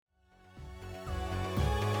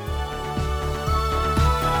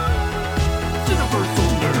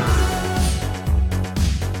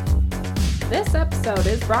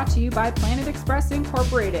episode is brought to you by Planet Express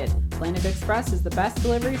Incorporated. Planet Express is the best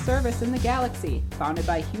delivery service in the galaxy, founded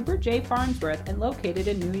by Hubert J. Farnsworth and located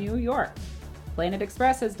in New York. Planet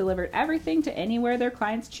Express has delivered everything to anywhere their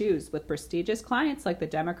clients choose, with prestigious clients like the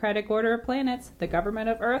Democratic Order of Planets, the Government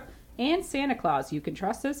of Earth, and Santa Claus. You can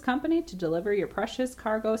trust this company to deliver your precious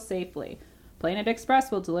cargo safely. Planet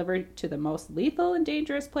Express will deliver to the most lethal and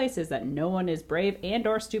dangerous places that no one is brave and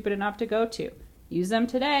or stupid enough to go to. Use them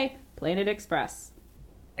today. Planet Express.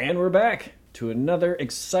 And we're back to another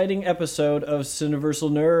exciting episode of Cineversal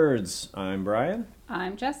Nerds. I'm Brian.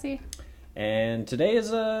 I'm Jesse. And today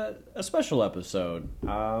is a special episode.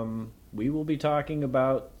 We will be talking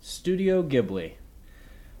about Studio Ghibli.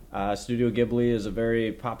 Studio Ghibli is a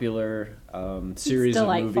very popular series of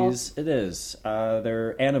movies. It is.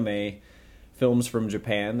 They're anime films from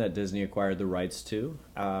Japan that Disney acquired the rights to,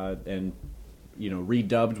 and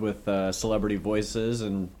redubbed with celebrity voices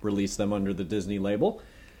and released them under the Disney label.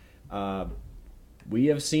 We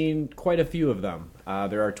have seen quite a few of them.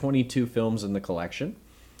 There are 22 films in the collection,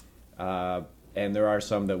 and there are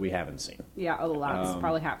some that we haven't seen. Yeah, a lot.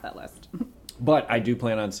 Probably half that list. But I do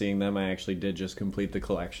plan on seeing them. I actually did just complete the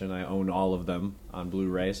collection. I own all of them on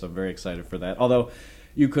Blu-ray, so I'm very excited for that. Although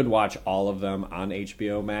you could watch all of them on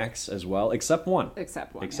HBO Max as well, except one.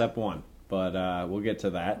 Except one. But we'll get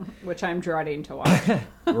to that. Which I'm dreading to watch.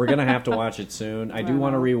 We're going to have to watch it soon. I do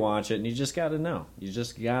want to rewatch it, and you just got to know. You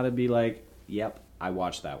just got to be like, yep, I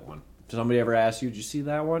watched that one. If somebody ever asks you, did you see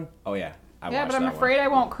that one? Oh, yeah, I watched that one. Yeah, but I'm afraid I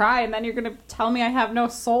won't cry, and then you're going to tell me I have no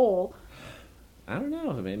soul. I don't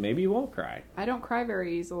know. Maybe you won't cry. I don't cry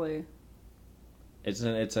very easily. It's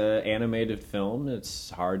an animated film. It's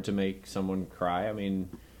hard to make someone cry. I mean,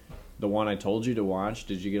 the one I told you to watch,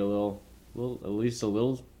 did you get at least a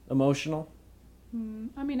little emotional?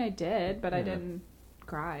 I mean, I did, but I didn't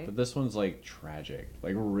cry. But this one's like tragic,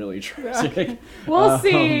 like really tragic. Yeah. We'll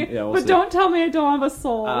see. We'll but see. Don't tell me I don't have a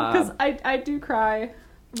soul, because I do cry.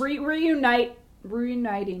 Reuniting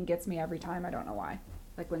gets me every time. I don't know why.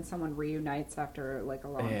 Like when someone reunites after like a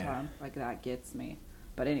long time, like that gets me.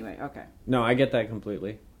 But anyway, okay. No, I get that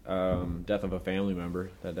completely. Death of a family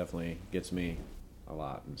member, that definitely gets me a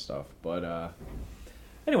lot and stuff. But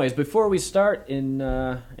anyways, before we start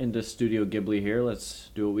into Studio Ghibli here, let's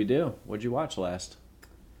do what we do. What'd you watch last?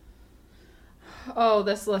 Oh,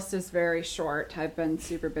 this list is very short. I've been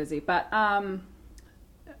super busy. But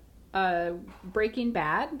Breaking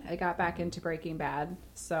Bad. I got back into Breaking Bad.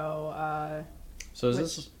 So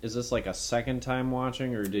is this like a second time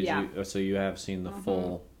watching, or did you? So you have seen the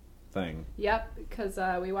full thing? Yep, because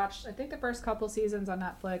we watched I think the first couple seasons on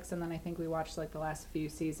Netflix, and then I think we watched like the last few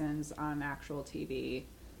seasons on actual TV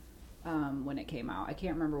when it came out. I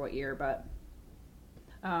can't remember what year, but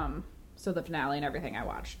so the finale and everything I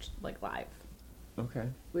watched like live. Okay.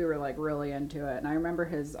 We were like really into it, and I remember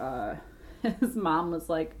his mom was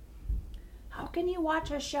like, how can you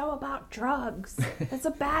watch a show about drugs? It's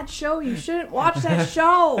a bad show. You shouldn't watch that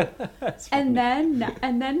show. And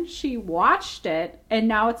then she watched it, and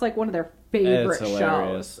now it's like one of their favorite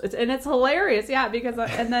shows. It's hilarious, yeah. Because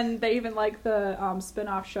and then they even like the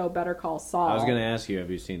spin-off show Better Call Saul. I was going to ask you,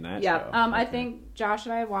 have you seen that show? Yeah, I think Josh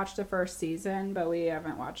and I have watched the first season, but we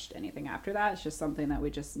haven't watched anything after that. It's just something that we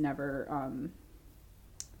just never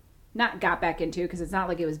not got back into, because it's not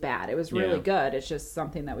like it was bad. It was really good. It's just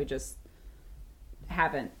something that we just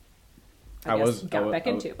haven't got back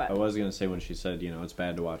into. But I was going to say, when she said, it's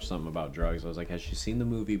bad to watch something about drugs, I was like, has she seen the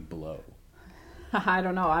movie Blow? I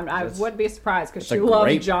don't know. I would be surprised, because she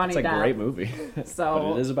loves Johnny Depp. It's a great movie. So,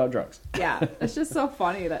 but it is about drugs. Yeah. It's just so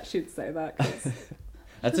funny that she'd say that.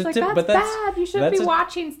 That's bad. You shouldn't be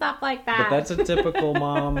watching stuff like that. But that's a typical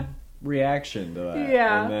mom reaction to that.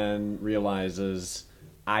 Yeah. And then realizes,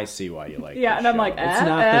 I see why you like and I'm like, it's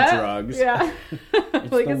not the drugs. Yeah.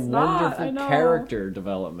 It's like, the it's wonderful not, character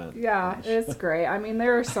development. Yeah, it's great. I mean,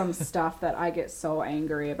 there are some stuff that I get so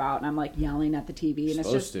angry about, and I'm like yelling at the TV, and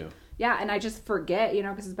it's just yeah, and I just forget,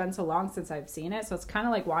 because it's been so long since I've seen it, so it's kind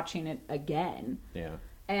of like watching it again. Yeah.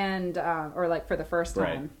 And or like for the first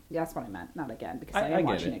time. Right. Yeah, that's what I meant, not again, because I am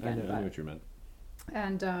watching it again. I know what you meant.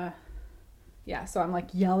 And yeah, so I'm like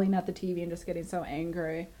yelling at the TV and just getting so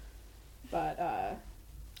angry, but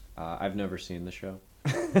I've never seen the show.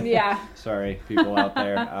 Yeah. Sorry, people out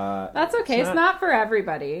there. That's okay. It's not for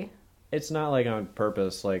everybody. It's not like on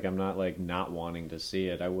purpose. Like, I'm not like not wanting to see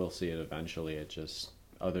it. I will see it eventually. It just,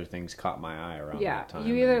 other things caught my eye around that time.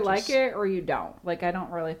 You either like it or you don't. Like, I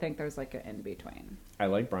don't really think there's like an in between. I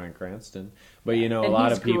like Bryan Cranston, but a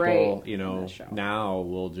lot of people, now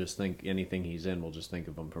will just think anything he's in, will just think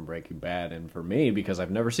of him from Breaking Bad. And for me, because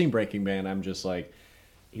I've never seen Breaking Bad, I'm just like,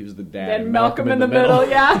 he was the dad. Then Malcolm in the Middle,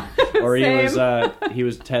 yeah. Or Same. he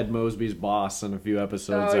was Ted Mosby's boss in a few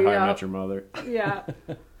episodes Oh, of How yeah. I Met Your Mother. Yeah.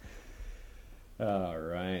 All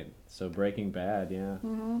right. So Breaking Bad, yeah.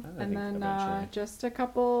 And then just a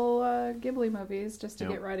couple Ghibli movies just to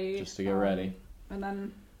get ready. Just to get ready. And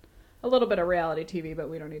then a little bit of reality TV, but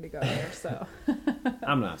we don't need to go there, so.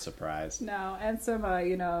 I'm not surprised. No, and some,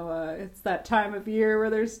 it's that time of year where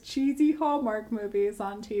there's cheesy Hallmark movies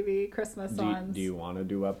on TV, Christmas ones. Do you want to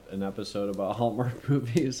do an episode about Hallmark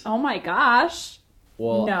movies? Oh my gosh.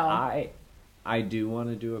 Well, no. I do want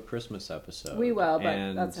to do a Christmas episode. We will,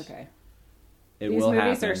 but that's okay. These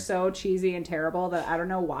movies are so cheesy and terrible that I don't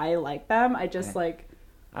know why I like them. I just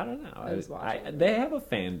I don't know. I just watch it. They have a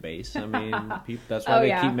fan base. I mean, that's why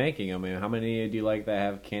they keep making them. I mean, how many do you like that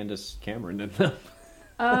have Candace Cameron in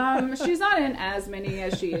them? She's not in as many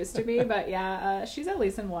as she used to be, but yeah, she's at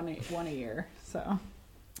least in one a year. So. All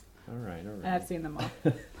right. And I've seen them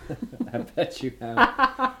all. I bet you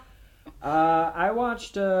have. I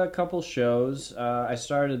watched a couple shows. I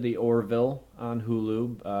started The Orville on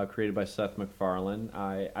Hulu, created by Seth MacFarlane.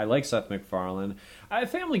 I like Seth MacFarlane.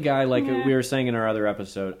 Family Guy, like we were saying in our other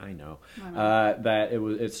episode, I know. That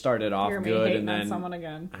it started off good and then someone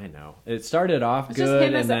again. I know it started off it's good. Just him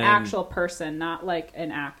and as then, an actual person, not like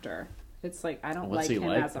an actor. It's like I don't What's like he him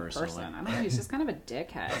like as a personally? person. I don't know. He's just kind of a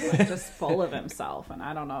dickhead, like just full of himself, and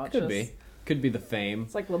I don't know. It's Could be the fame.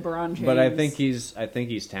 It's like LeBron James. But I think he's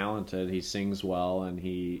talented. He sings well, and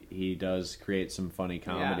he does create some funny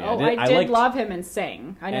comedy. Yeah. Oh, I did love him in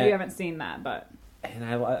Sing. I know you haven't seen that, but and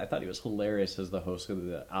I thought he was hilarious as the host of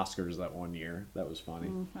the Oscars that one year. That was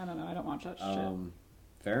funny. I don't know. I don't watch that shit.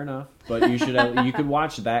 Fair enough. But you could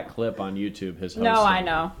watch that clip on YouTube. His hosting. No, I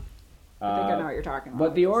know. I think I know what you're talking about.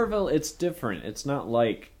 But The Orville, it's different. It's not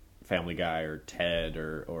like Family Guy or Ted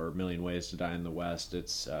or Million Ways to Die in the West.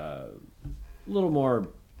 It's a little more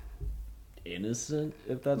innocent,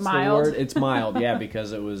 if that's mild. the word. It's mild, yeah,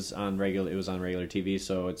 because it was on regular TV,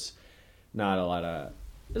 so it's not a lot of.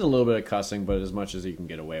 There's a little bit of cussing, but as much as you can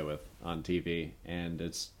get away with on TV, and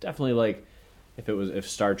it's definitely like if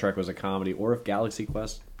Star Trek was a comedy or if Galaxy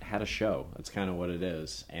Quest had a show. That's kind of what it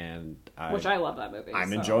is, and which I love that movie.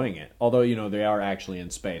 I'm enjoying it. Although they are actually in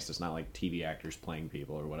space. It's not like TV actors playing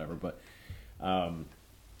people or whatever, but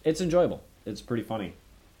it's enjoyable. It's pretty funny.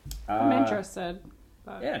 I'm interested.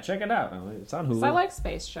 But yeah, check it out. It's on Hulu. I like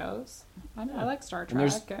space shows. I like Star Trek. And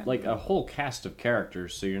there's like a whole cast of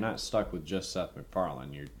characters, so you're not stuck with just Seth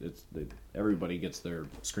MacFarlane. Everybody gets their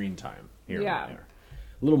screen time here and there.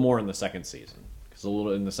 A little more in the second season, because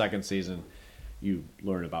in the second season, you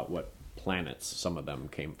learn about what planets some of them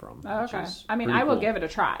came from. Okay. I mean, I will give it a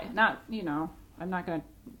try. Not, I'm not going to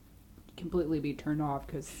completely be turned off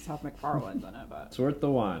because Seth MacFarlane's in it, but it's worth the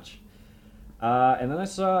watch. And then I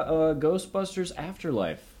saw Ghostbusters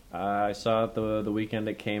Afterlife. I saw it the weekend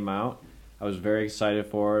it came out. I was very excited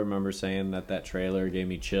for it. I remember saying that trailer gave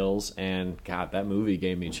me chills, and God, that movie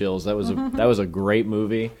gave me chills. That was a great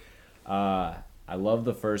movie. I love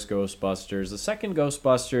the first Ghostbusters. The second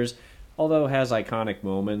Ghostbusters, although it has iconic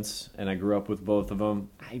moments, and I grew up with both of them,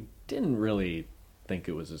 I didn't really think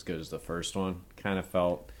it was as good as the first one. Kind of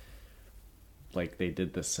felt like they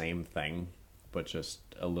did the same thing, but just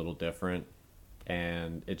a little different.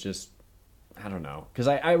 And it just, I don't know, because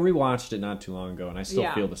I rewatched it not too long ago, and I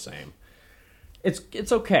still feel the same.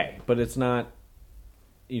 It's okay, but it's not,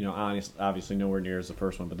 obviously nowhere near as the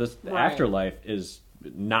first one. But this Afterlife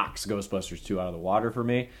knocks Ghostbusters 2 out of the water for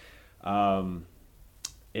me.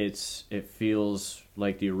 It feels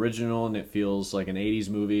like the original, and it feels like an 80s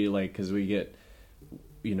movie, like, because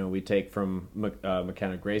we take from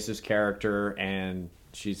McKenna Grace's character, and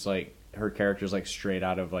she's like, her character's like straight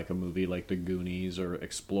out of like a movie like The Goonies or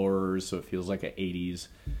Explorers, so it feels like an 80s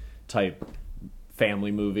type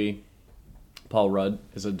family movie. Paul Rudd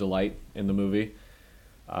is a delight in the movie.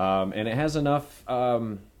 And it has enough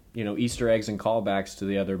Easter eggs and callbacks to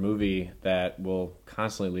the other movie that will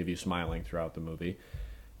constantly leave you smiling throughout the movie.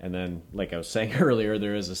 And then, like I was saying earlier,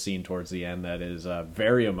 there is a scene towards the end that is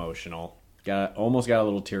very emotional. Almost got a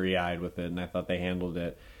little teary-eyed with it, and I thought they handled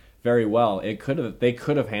it very well. They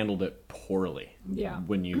could have handled it poorly. Yeah.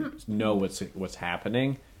 When you know what's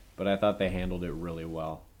happening, but I thought they handled it really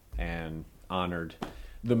well and honored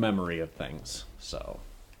the memory of things. So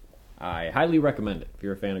I highly recommend it if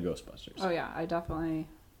you're a fan of Ghostbusters. Oh yeah, I definitely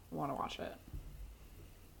want to watch it.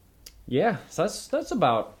 Yeah, so that's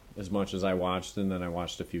about as much as I watched, and then I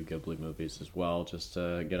watched a few Ghibli movies as well, just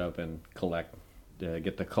to get up and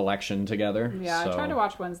get the collection together. Yeah, I try to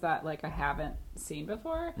watch ones that like I haven't seen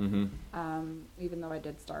before. Mm-hmm. Even though I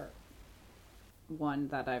did start one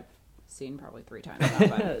that I've seen probably 3 times now.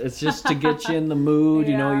 But. It's just to get you in the mood.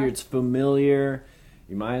 You know, Yeah. it's familiar.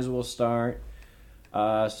 You might as well start.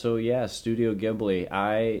 So yeah, Studio Ghibli.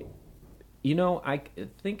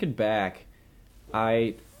 Thinking back,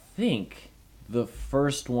 I think the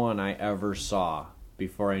first one I ever saw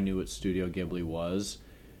before I knew what Studio Ghibli was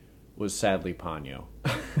sadly Ponyo.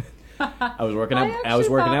 I was working at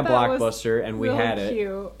Blockbuster, and we really had it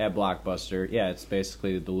cute. at Blockbuster. Yeah, it's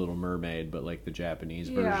basically the Little Mermaid, but like the Japanese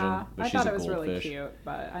version. Yeah, But I she's thought a it was really goldfish. cute,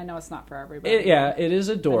 but I know it's not for everybody. It is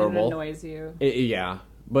adorable. And it annoys you.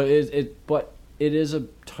 But it is a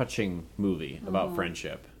touching movie about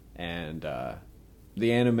friendship, and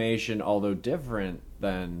the animation, although different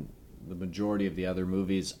than the majority of the other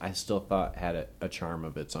movies, I still thought had a charm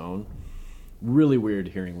of its own. Really weird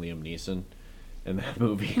hearing Liam Neeson in that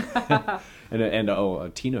movie,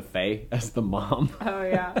 and Tina Fey as the mom. Oh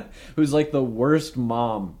yeah, who's like the worst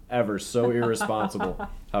mom ever. So irresponsible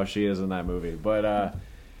how she is in that movie, but.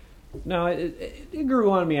 No, it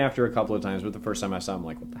grew on me after a couple of times, but the first time I saw it, I'm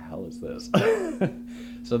like, what the hell is this?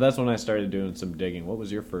 So that's when I started doing some digging. What was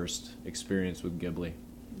your first experience with Ghibli?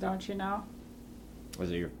 don't you know?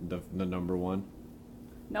 Was it the number one?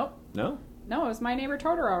 Nope. No? No, it was My Neighbor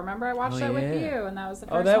Totoro. Remember, I watched that with yeah. you, and that was the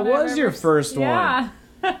first Oh, one. that I've was ever your first one.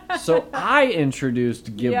 Yeah. So I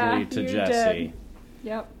introduced Ghibli Yeah, to you Jesse. did.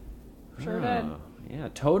 Yep. Sure did. Oh, yeah,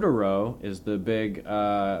 Totoro is the big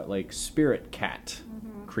spirit cat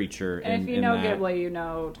creature. And if you know Ghibli, you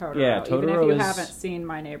know Totoro. Yeah, even if Totoro you is- haven't seen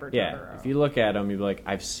My Neighbor Totoro. Yeah, if you look at him, you'd be like,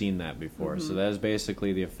 I've seen that before. So that is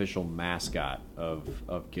basically the official mascot of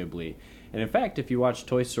Ghibli. And in fact, if you watch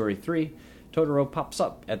Toy Story 3, Totoro pops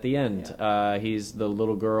up at the end. He's the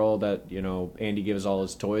little girl that, Andy gives all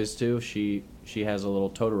his toys to. She has a little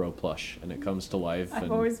Totoro plush, and it comes to life. I've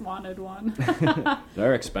and always wanted one.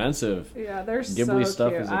 they're expensive. Yeah, they're Ghibli so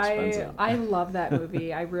stuff cute. is expensive. I love that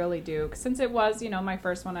movie. I really do. Since it was, my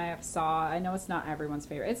first one I saw, I know it's not everyone's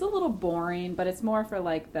favorite. It's a little boring, but it's more for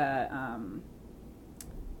like the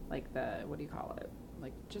what do you call it?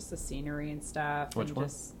 Like just the scenery and stuff. Which and one?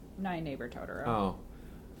 Just My Neighbor Totoro. Oh.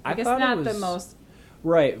 I guess thought it not was- the most.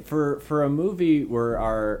 Right, for a movie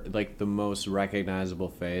where the most recognizable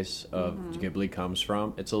face of Ghibli comes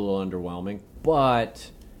from, it's a little underwhelming, but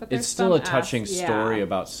there's it's still a some touching story yeah.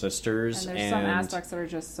 about sisters, And there's some aspects that are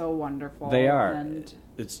just so wonderful. they are. And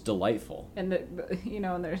It's delightful. and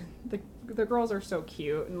the girls are so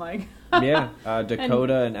cute and like Yeah,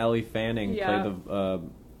 Dakota and Ellie Fanning Yeah. play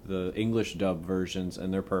the English dub versions,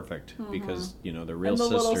 and they're perfect because they're real and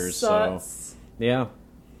the sisters. little So Soots. yeah,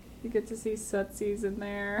 You get to see Sootsies in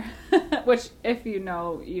there, which if you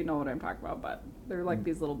know what I'm talking about. But they're like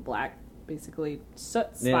these little black, basically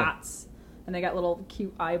soot spots, and they got little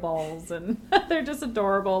cute eyeballs, and they're just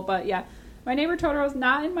adorable. But yeah, My Neighbor Totoro is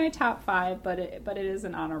not in my top 5, but it is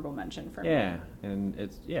an honorable mention for me. yeah, and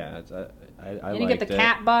I And you get the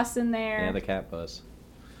cat bus in there. Yeah, the cat bus.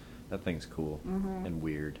 That thing's cool and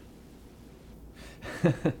weird.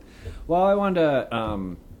 Well, I wanted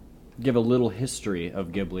to give a little history of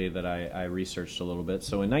Ghibli that I researched a little bit.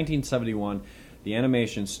 So in 1971, the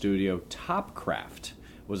animation studio Topcraft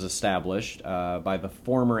was established by the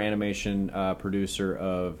former animation producer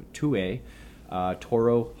of Toei,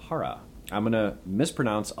 Toro Hara. I'm going to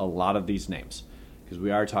mispronounce a lot of these names because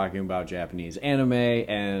we are talking about Japanese anime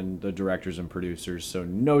and the directors and producers, so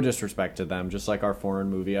no disrespect to them. Just like our foreign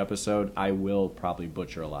movie episode, I will probably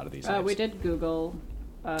butcher a lot of these names. We did Google.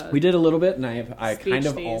 We did a little bit, and I kind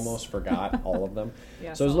of these. almost forgot all of them.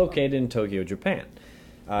 Yeah, so it was some of them. located in Tokyo, Japan.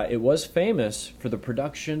 It was famous for the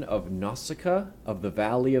production of Nausicaa of the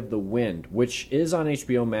Valley of the Wind, which is on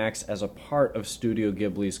HBO Max as a part of Studio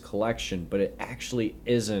Ghibli's collection, but it actually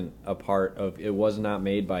isn't a part of... It was not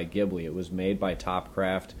made by Ghibli. It was made by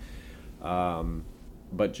Topcraft,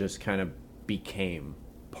 but just kind of became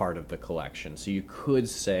part of the collection. So you could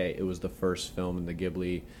say it was the first film in the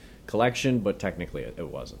Ghibli collection, but technically it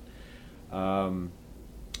wasn't.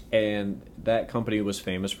 And that company was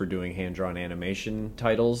famous for doing hand-drawn animation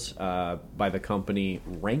titles by the company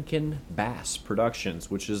Rankin Bass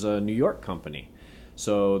Productions, which is a New York company.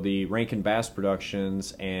 So the Rankin Bass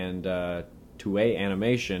Productions and Toei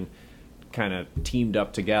Animation kind of teamed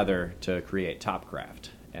up together to create Topcraft,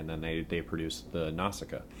 and then they produced the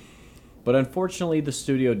Nausicaa. But unfortunately, the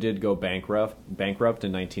studio did go bankrupt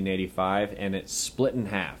in 1985, and it split in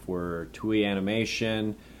half, where Toei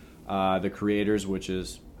Animation, the creators, which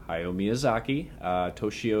is Hayao Miyazaki,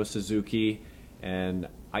 Toshio Suzuki, and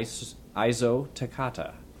Aizo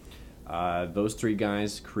Takata. Those three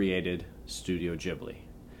guys created Studio Ghibli.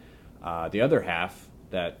 The other half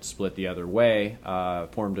that split the other way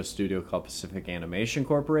formed a studio called Pacific Animation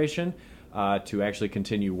Corporation, to actually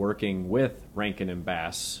continue working with Rankin and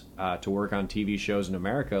Bass to work on TV shows in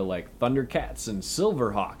America like Thundercats and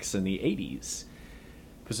Silverhawks in the 80s.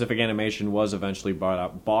 Pacific Animation was eventually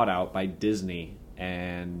bought out by Disney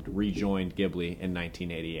and rejoined Ghibli in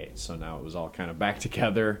 1988. So now it was all kind of back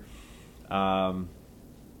together. But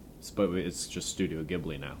it's just Studio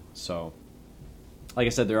Ghibli now. So, like I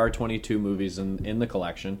said, there are 22 movies in the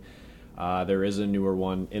collection. There is a newer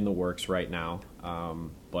one in the works right now.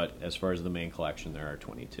 But as far as the main collection, there are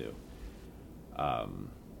 22.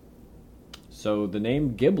 So the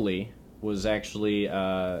name Ghibli was actually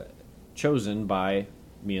chosen by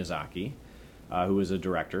Miyazaki, who is a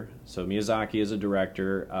director. So Miyazaki is a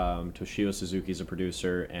director, Toshio Suzuki is a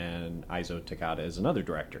producer, and Aizo Takada is another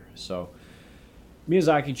director. So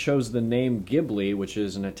Miyazaki chose the name Ghibli, which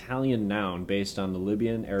is an Italian noun based on the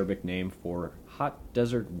Libyan Arabic name for hot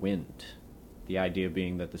desert wind. The idea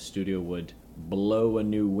being that the studio would blow a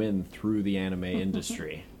new wind through the anime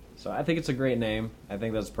industry. So I think it's a great name. I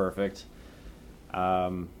think that's perfect.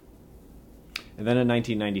 And then in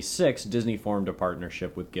 1996, Disney formed a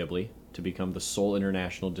partnership with Ghibli to become the sole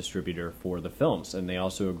international distributor for the films. And they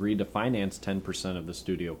also agreed to finance 10% of the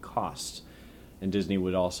studio costs. And Disney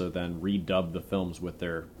would also then redub the films with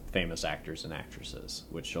their famous actors and actresses,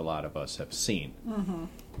 which a lot of us have seen. Mm-hmm.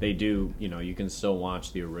 They do, you can still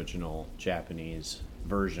watch the original Japanese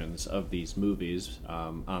versions of these movies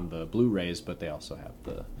on the Blu-rays, but they also have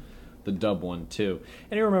the dub one too.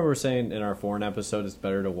 And I remember saying in our foreign episode it's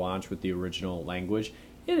better to watch with the original language.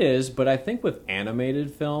 It is, but I think with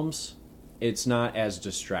animated films, it's not as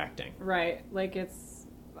distracting. Right. Like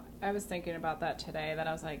I was thinking about that today, that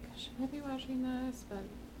I was like, should I be watching this? But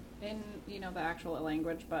in, the actual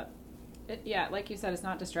language, but like you said, it's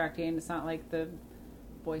not distracting. It's not like the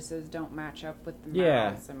voices don't match up with the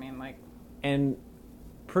mouths. I mean, like... And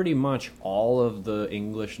pretty much all of the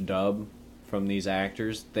English dub from these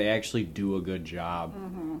actors, they actually do a good job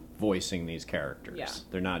voicing these characters. Yeah.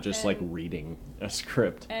 They're not just like reading a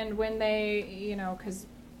script. And when they, because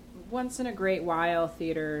once in a great while,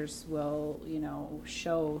 theaters will,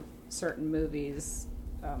 show certain movies,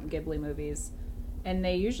 Ghibli movies, and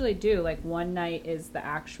they usually do, like, one night is the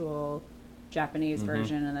actual Japanese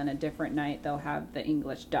version, and then a different night they'll have the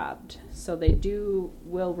English dubbed. So they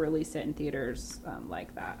will release it in theaters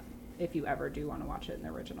like that, if you ever do want to watch it in the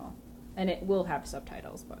original. And it will have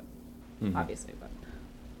subtitles, but obviously, but...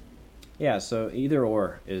 Yeah, so either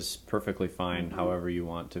or is perfectly fine, however you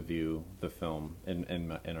want to view the film,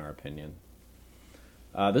 in our opinion.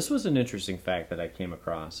 This was an interesting fact that I came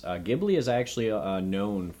across. Ghibli is actually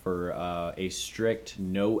known for a strict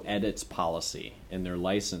no-edits policy in their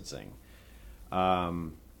licensing.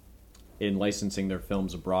 In licensing their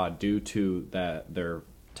films abroad, due to their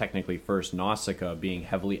technically first Nausicaa being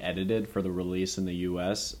heavily edited for the release in the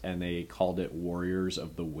U.S., and they called it Warriors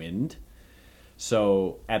of the Wind.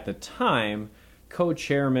 So at the time,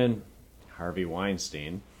 co-chairman Harvey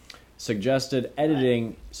Weinstein suggested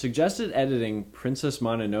editing Princess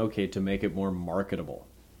Mononoke to make it more marketable.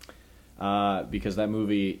 Because that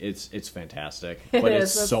movie, it's fantastic, but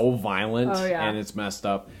it's so violent and it's messed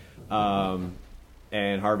up.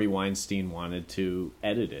 And Harvey Weinstein wanted to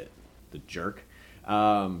edit it, the jerk.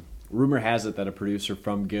 Rumor has it that a producer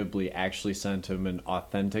from Ghibli actually sent him an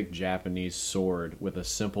authentic Japanese sword with a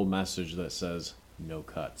simple message that says, "No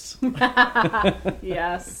cuts."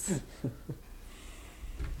 Yes.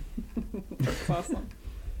 That's awesome.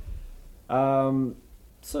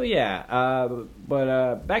 So yeah,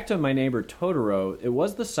 but back to My Neighbor Totoro, it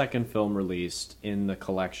was the second film released in the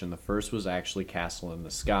collection. The first was actually Castle in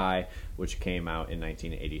the Sky, which came out in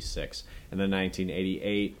 1986. And then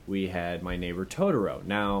 1988, we had My Neighbor Totoro.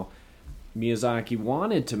 Now, Miyazaki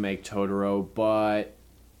wanted to make Totoro, but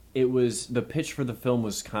the pitch for the film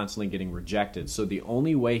was constantly getting rejected. So the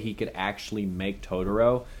only way he could actually make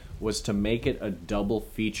Totoro was to make it a double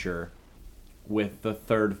feature with the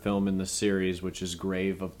third film in the series, which is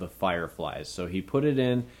Grave of the Fireflies. So he put it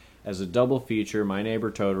in as a double feature, My Neighbor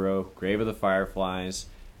Totoro, Grave of the Fireflies,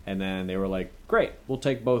 and then they were like, great, we'll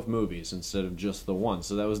take both movies instead of just the one.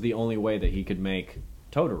 So that was the only way that he could make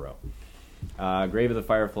Totoro. Grave of the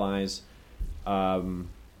Fireflies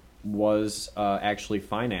was actually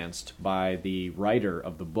financed by the writer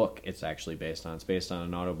of the book it's actually based on. It's based on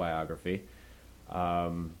an autobiography.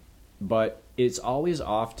 But it's always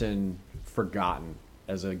often forgotten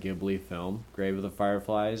as a Ghibli film, Grave of the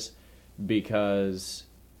Fireflies, because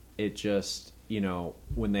it just,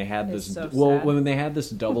 when they had when they had this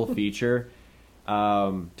double feature,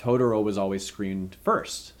 Totoro was always screened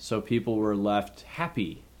first, so people were left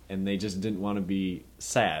happy and they just didn't want to be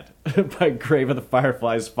sad by Grave of the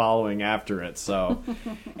Fireflies following after it. So,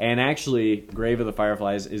 and actually, Grave of the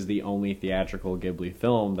Fireflies is the only theatrical Ghibli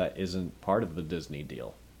film that isn't part of the Disney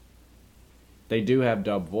deal. They do have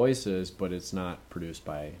dubbed voices, but it's not produced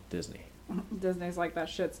by Disney. Disney's like, that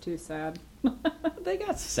shit's too sad. They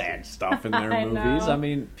got sad stuff in their I movies. know. I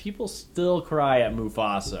mean, people still cry at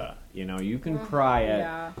Mufasa. You know, you can cry at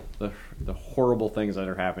Yeah. the horrible things that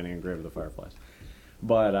are happening in Grave of the Fireflies.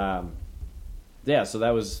 But yeah, so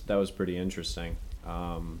that was pretty interesting.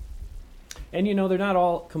 And you know, they're not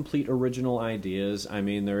all complete original ideas. I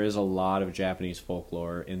mean, there is a lot of Japanese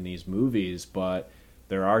folklore in these movies, but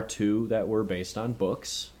there are two that were based on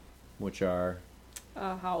books, which are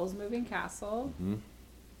Howl's Moving Castle. Mhm.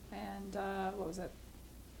 And what was it?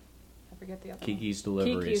 I forget the other Kiki's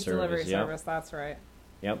Delivery Kiki's Service. Delivery Yep. Service, that's right.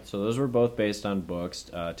 Yep, so those were both based on books.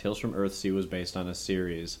 Tales from Earthsea was based on a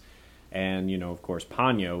series. And, you know, of course,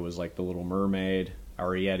 Ponyo was like the Little Mermaid.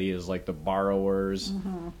 Arrietty is like the Borrowers.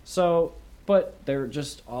 So, but they're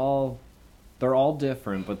all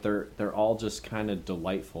different, but they're all just kind of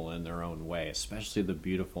delightful in their own way, especially the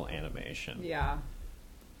beautiful animation. Yeah.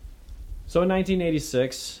 So in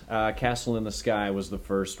 1986, Castle in the Sky was the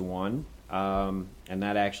first one. And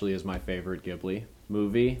that actually is my favorite Ghibli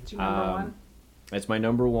movie. It's your number one? It's my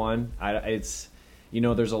number one. It's, you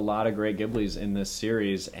know, there's a lot of great Ghiblis in this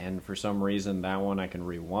series, and for some reason that one I can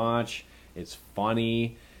rewatch. It's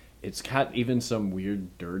funny. It's got even some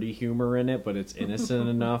weird, dirty humor in it, but it's innocent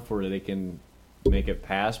enough where they can make it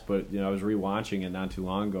pass. But, you know, I was rewatching it not too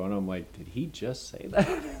long ago, and I'm like, did he just say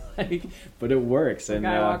that? Like, but it works. The and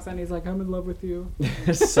guy walks in, he's like, I'm in love with you.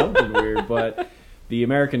 something weird. But the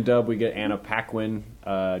American dub, we get Anna Paquin,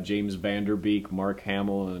 James Vanderbeek, Mark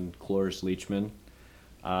Hamill, and Cloris Leachman.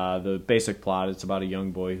 The basic plot, it's about a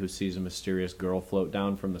young boy who sees a mysterious girl float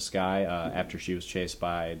down from the sky after she was chased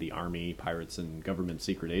by the army, pirates, and government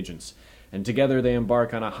secret agents. And together they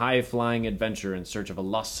embark on a high-flying adventure in search of a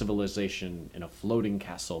lost civilization in a floating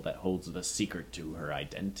castle that holds the secret to her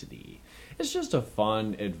identity. It's just a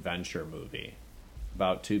fun adventure movie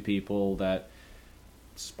about two people that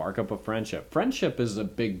spark up a friendship. Friendship is a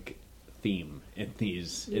big theme in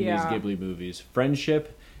these Ghibli movies.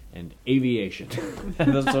 Friendship and aviation.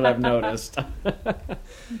 That's what I've noticed.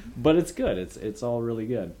 But it's good. It's all really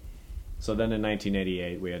good. So then in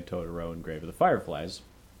 1988, we had Totoro and Grave of the Fireflies.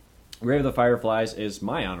 Grave of the Fireflies is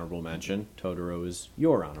my honorable mention. Totoro is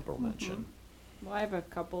your honorable mention. Well, I have a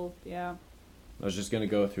couple, yeah. I was just going to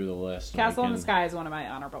go through the list. Castle in the Sky is one of my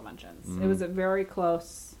honorable mentions. It was very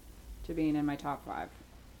close to being in my top 5.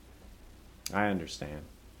 I understand.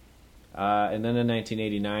 And then in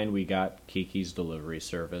 1989, we got Kiki's Delivery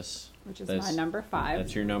Service. Which is my number 5.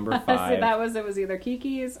 That's your number 5. So it was either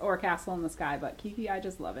Kiki's or Castle in the Sky, but Kiki, I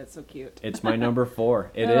just love it. So cute. It's my number 4.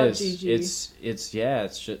 It Oh, is. Gigi. It's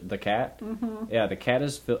the cat. Mm-hmm. Yeah, the cat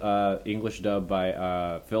is English dubbed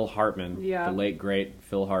by Phil Hartman. Yeah. The late great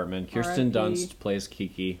Phil Hartman. Kirsten R.I.P. Dunst plays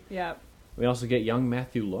Kiki. Yeah. We also get young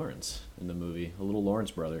Matthew Lawrence in the movie, a little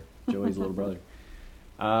Lawrence brother, Joey's little brother.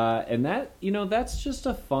 And that, you know, that's just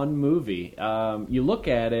a fun movie. You look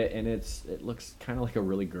at it and it looks kind of like a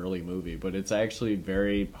really girly movie, but it's actually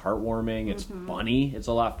very heartwarming. It's funny. It's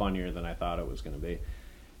a lot funnier than I thought it was going to be.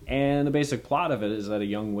 And the basic plot of it is that a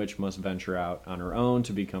young witch must venture out on her own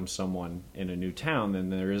to become someone in a new town.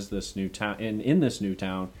 And there is this new town, and in this new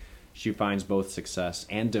town, she finds both success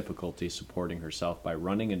and difficulty supporting herself by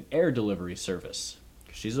running an air delivery service.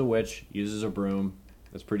 She's a witch, uses a broom.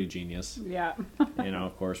 That's pretty genius. Yeah. You know,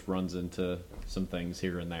 of course, runs into some things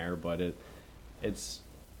here and there, but it's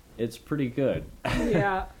pretty good.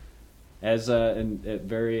 Yeah. As a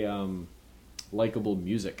very likable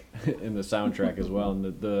music in the soundtrack as well, and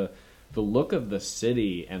the look of the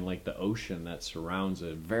city and like the ocean that surrounds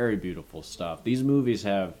it, very beautiful stuff. These movies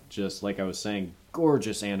have, just like I was saying,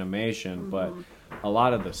 gorgeous animation, but a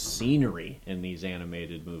lot of the scenery in these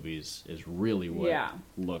animated movies is really what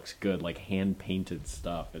looks good, like hand-painted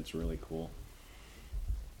stuff. It's really cool.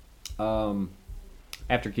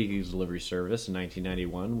 After Kiki's Delivery Service in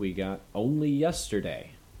 1991, we got Only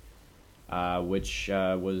Yesterday, which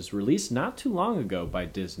was released not too long ago by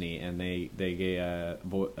Disney, and they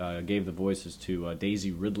gave the voices to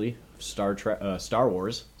Daisy Ridley, Star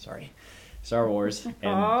Wars,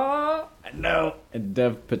 and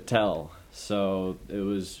Dev Patel. So it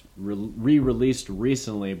was re-released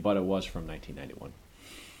recently, but it was from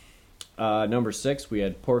 1991. Number 6, we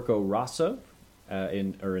had Porco Rosso.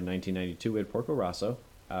 In 1992, we had Porco Rosso,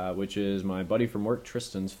 which is my buddy from work,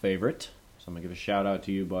 Tristan's favorite. So I'm going to give a shout out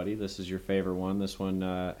to you, buddy. This is your favorite one. This one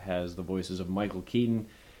has the voices of Michael Keaton,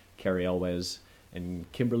 Cary Elwes, and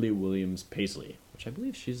Kimberly Williams Paisley. which I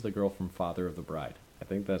believe she's the girl from Father of the Bride. I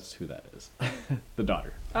think that's who that is. The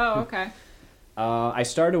daughter. Oh, okay. I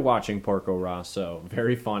started watching Porco Rosso.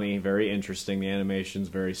 Very funny, very interesting. The animation's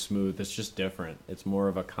very smooth. It's just different. It's more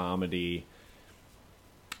of a comedy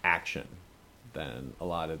action than a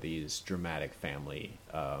lot of these dramatic family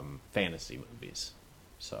fantasy movies.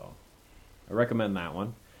 So I recommend that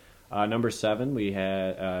one. Number 7 we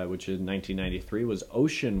had, which in 1993, was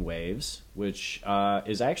Ocean Waves, which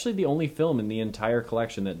is actually the only film in the entire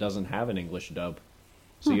collection that doesn't have an English dub.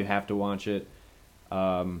 So you have to watch it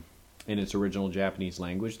in its original Japanese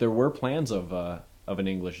language. There were plans of an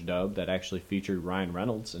English dub that actually featured Ryan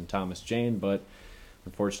Reynolds and Thomas Jane, but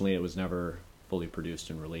unfortunately it was never fully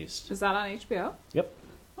produced and released. Is that on HBO? Yep.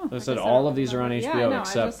 Oh, I said all of these are on HBO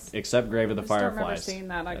no, except Grave of the I just don't remember Fireflies. seeing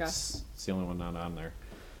that, I guess. It's the only one not on there.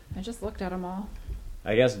 I just looked at them all.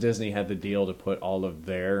 I guess Disney had the deal to put all of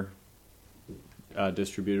their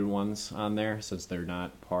distributed ones on there since they're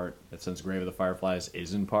not since Grave of the Fireflies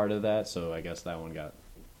isn't part of that, so I guess that one got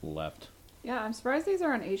left. Yeah, I'm surprised these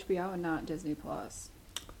are on HBO and not Disney Plus.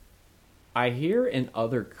 I hear in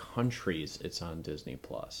other countries it's on Disney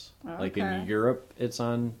Plus. Like in Europe it's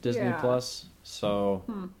on Disney Plus. So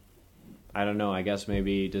I don't know, I guess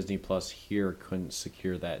maybe Disney Plus here couldn't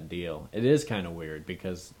secure that deal. It is kind of weird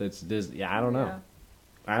because it's Disney. Yeah, I don't know.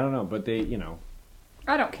 I don't know, but they,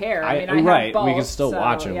 I don't care. I right, have both, we can still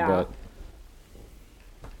watch them, yeah. but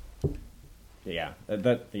yeah,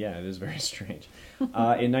 it is very strange. In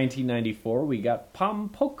 1994, we got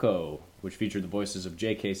Pompoko, which featured the voices of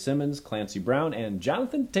J.K. Simmons, Clancy Brown, and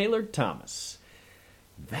Jonathan Taylor Thomas.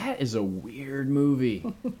 That is a weird movie.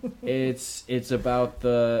 it's about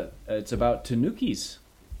tanukis,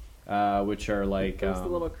 which are like the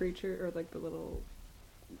little creature or like the little.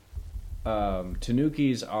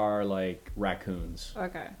 Tanukis are like raccoons.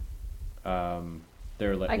 Okay.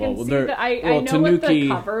 They're like I know what the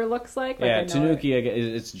cover looks like. Yeah, tanuki.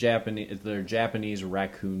 It's Japanese. They're Japanese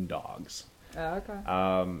raccoon dogs. Oh,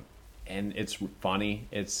 okay. And it's funny.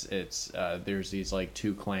 It's there's these like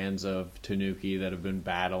two clans of tanuki that have been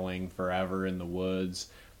battling forever in the woods,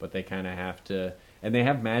 but they kind of have to, and they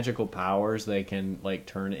have magical powers. They can like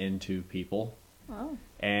turn into people. Oh.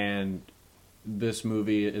 And this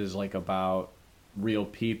movie is like about real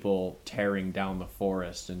people tearing down the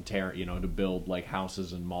forest and to build like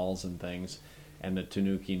houses and malls and things, and the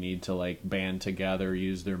tanuki need to like band together,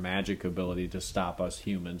 use their magic ability to stop us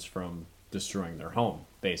humans from destroying their home,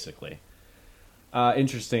 basically.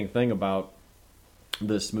 Interesting thing about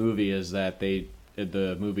this movie is that the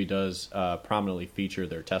movie does prominently feature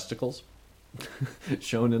their testicles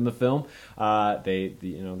shown in the film. They're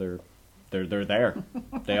there.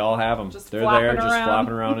 They all have them. They're there, just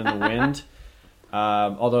flopping around in the wind.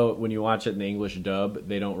 Although when you watch it in the English dub,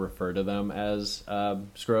 they don't refer to them as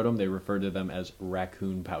scrotum. They refer to them as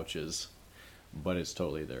raccoon pouches. But it's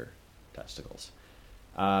totally their testicles.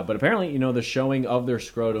 But apparently, the showing of their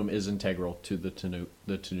scrotum is integral to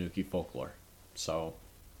the tanuki folklore. So,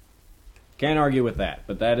 can't argue with that.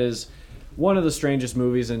 But that is one of the strangest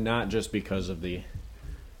movies, and not just because of the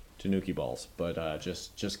tanuki balls, but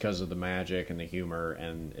just because of the magic and the humor,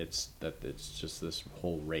 and it's just this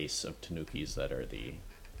whole race of tanukis that are the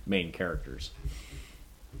main characters.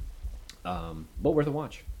 But worth a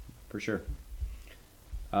watch, for sure.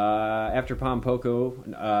 After Pompoko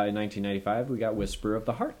in 1995, we got Whisper of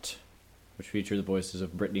the Heart, which featured the voices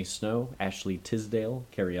of Brittany Snow, Ashley Tisdale,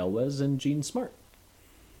 Carrie Elwes, and Jean Smart.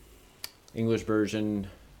 English version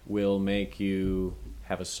will make you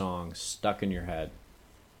have a song stuck in your head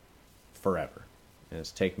forever. And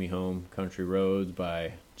it's Take Me Home, Country Roads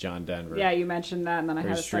by John Denver. Yeah, you mentioned that, and then I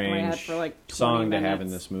had it stuck in my head for like 20 song minutes. to have in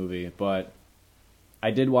this movie, but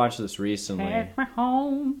I did watch this recently. Take me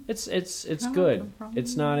home. It's good.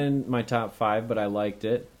 It's not in my top 5, but I liked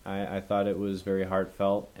it. I thought it was very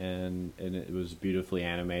heartfelt, and it was beautifully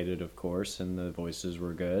animated, of course, and the voices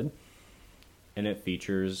were good. And it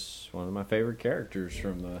features one of my favorite characters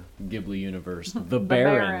from the Ghibli universe, the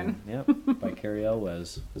Baron. Yep, by Carrie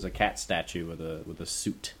Elwes. There's a cat statue with a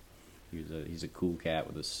suit. He's a cool cat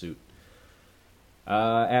with a suit.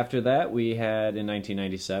 After that, we had in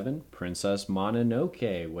 1997 Princess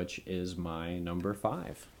Mononoke, which is my number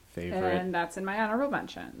 5 favorite. And that's in my honorable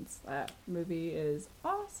mentions. That movie is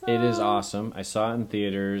awesome. It is awesome. I saw it in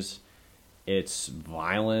theaters. It's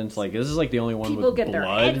violent. Like, this is like the only one People with get blood.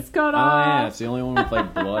 their heads cut Oh off. yeah, it's the only one with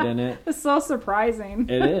like blood in it. It's so surprising.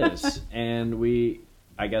 It is, and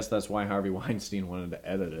I guess that's why Harvey Weinstein wanted to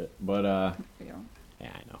edit it. But yeah,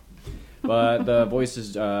 I know. But the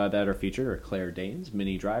voices that are featured are Claire Danes,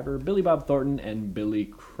 Minnie Driver, Billy Bob Thornton, and Billy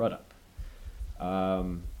Crudup.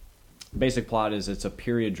 Basic plot is it's a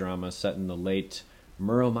period drama set in the late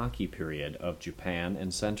Muromachi period of Japan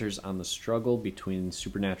and centers on the struggle between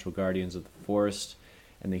supernatural guardians of the forest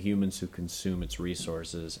and the humans who consume its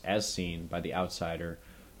resources, as seen by the outsider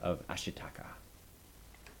of Ashitaka.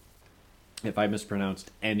 If I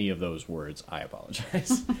mispronounced any of those words, I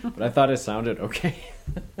apologize. But I thought it sounded okay.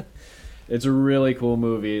 It's a really cool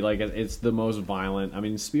movie. Like, it's the most violent. I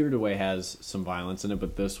mean, Spirited Away has some violence in it,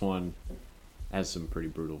 but this one has some pretty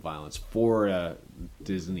brutal violence for a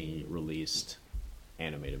Disney-released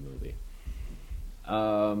animated movie.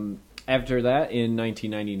 After that, in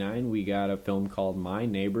 1999, we got a film called My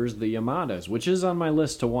Neighbors the Yamadas, which is on my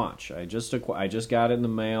list to watch. I just got it in the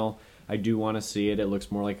mail. I do want to see it. It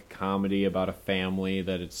looks more like a comedy about a family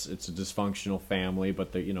that it's a dysfunctional family,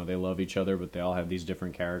 but they love each other, but they all have these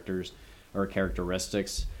different characters or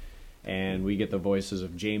characteristics. And we get the voices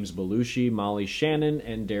of James Belushi, Molly Shannon,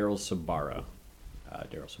 and Daryl Sabara.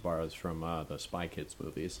 Daryl Sabara is from the Spy Kids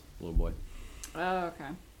movies, little boy. Oh, okay.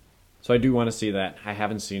 So I do want to see that. I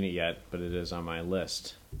haven't seen it yet, but it is on my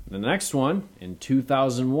list. The next one, in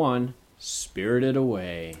 2001, Spirited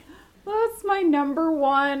Away. That's my number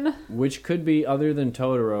one. Which could be, other than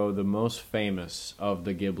Totoro, the most famous of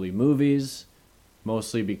the Ghibli movies,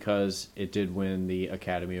 mostly because it did win the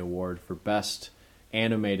Academy Award for Best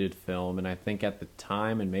Animated Film, and I think at the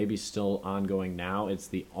time, and maybe still ongoing now, it's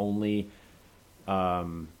the only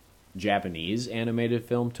Japanese animated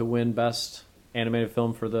film to win Best Animated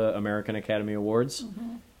Film for the American Academy Awards,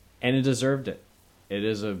 and it deserved it. It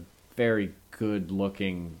is a very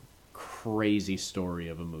good-looking, crazy story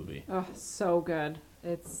of a movie. Oh, so good.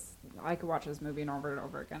 I could watch this movie over and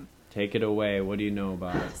over again. Take it away. What do you know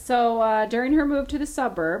about it? So, during her move to the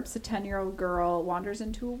suburbs, a 10-year-old girl wanders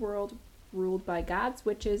into a world ruled by gods,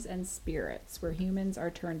 witches, and spirits, where humans are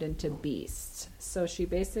turned into beasts. So she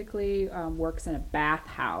basically works in a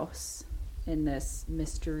bathhouse in this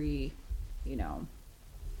mystery, in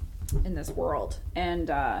this world. And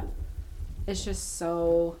it's just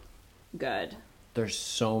so good. There's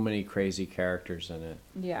so many crazy characters in it.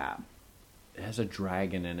 Yeah. It has a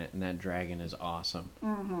dragon in it, and that dragon is awesome.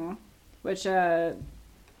 Mm-hmm. Which, the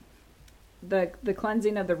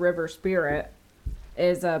cleansing of the river spirit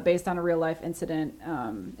is based on a real-life incident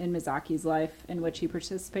in Mizaki's life, in which he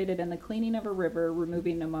participated in the cleaning of a river,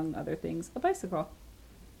 removing, among other things, a bicycle.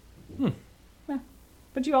 Yeah.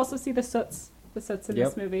 But you also see the Soots in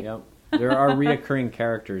this movie. Yep. There are reoccurring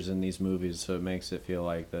characters in these movies, so it makes it feel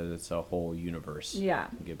like that it's a whole universe. Yeah.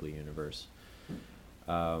 Ghibli universe.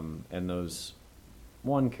 And those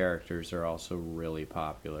one characters are also really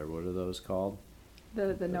popular. What are those called?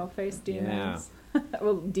 The no-face demons. Yeah.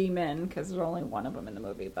 Well, demon, because there's only one of them in the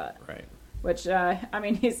movie, but... Right. Which,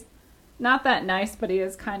 he's not that nice, but he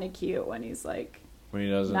is kind of cute when he's, like... When he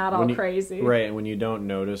doesn't... Not all crazy. Right, and when you don't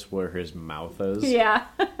notice where his mouth is. Yeah.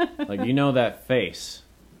 Like, that face.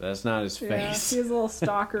 That's not his face. He's a little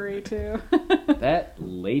stalkery, too. That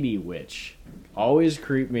lady witch always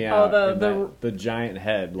creeped me out. The giant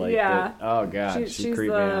head. Like, yeah. Oh, God, she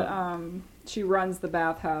creeped me out. She runs the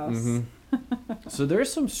bathhouse. Mm-hmm. So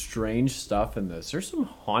there's some strange stuff in this. There's some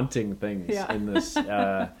haunting things in this.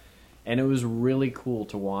 And it was really cool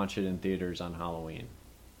to watch it in theaters on Halloween.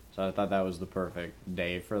 So I thought that was the perfect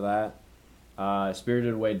day for that.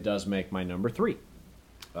 Spirited Away does make my number 3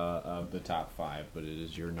 of the top 5, but it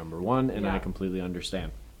is your number 1, and I completely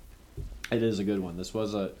understand. It is a good one. This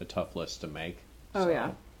was a tough list to make. Oh,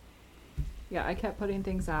 yeah. Yeah, I kept putting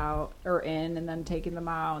things out, or in, and then taking them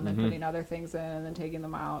out, and then putting other things in, and then taking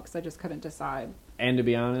them out, because I just couldn't decide. And to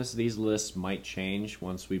be honest, these lists might change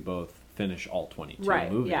once we both finish all 22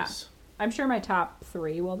 movies. Yeah. I'm sure my top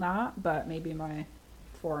 3 will not, but maybe my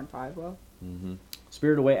 4 and 5 will. Mm-hmm.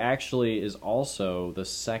 Spirited Away actually is also the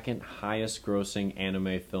second highest grossing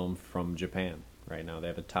anime film from Japan right now. They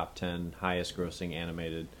have a top 10 highest grossing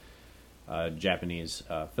animated Japanese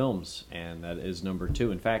films, and that is number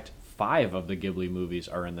 2. In fact, 5 of the Ghibli movies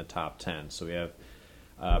are in the top 10. So we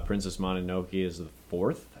have Princess Mononoke is the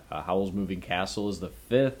 4th, Howl's Moving Castle is the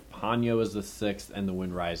 5th, Ponyo is the 6th, and The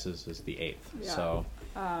Wind Rises is the 8th. Yeah. So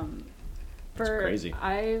it's crazy.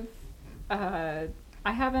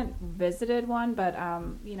 I haven't visited one, but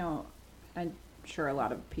I'm sure a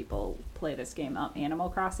lot of people play this game, Animal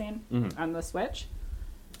Crossing, on the Switch.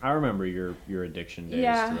 I remember your addiction days to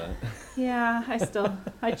that. Yeah,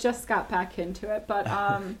 I just got back into it, but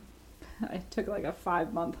I took like a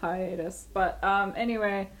 5-month hiatus. But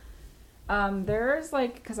anyway, there's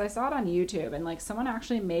because I saw it on YouTube, and someone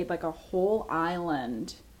actually made a whole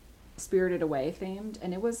island Spirited Away themed,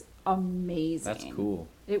 and it was amazing. That's cool.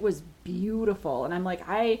 It was beautiful, and I'm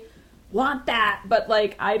I want that, but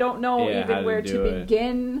like I don't know even where to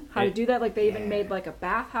begin, how to do that. Like they even made like a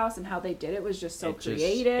bathhouse, and how they did it was just so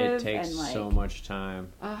creative. It takes and like, so much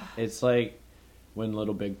time. It's like when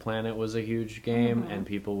Little Big Planet was a huge game, and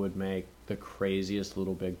people would make the craziest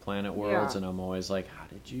Little Big Planet worlds, and I'm always like, how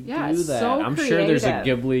did you do that? So I'm creative. sure there's a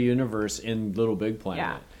Ghibli universe in Little Big Planet.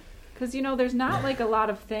 Yeah. Because, you know, there's not like a lot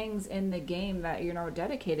of things in the game that, you know, are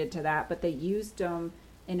dedicated to that, but they used them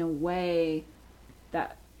in a way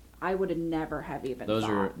that I would have never have even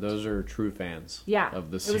thought. Those are true fans of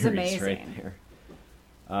the series. It was amazing. Right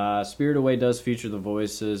there. Spirited Away does feature the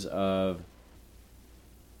voices of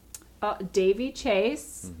Davy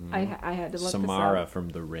Chase. I had to look Samara this up. from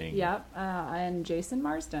The Ring. Yep, and Jason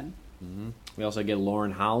Marsden. We also get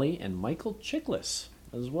Lauren Holly and Michael Chiklis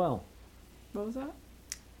as well. What was that?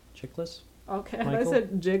 Chiklis? Okay, I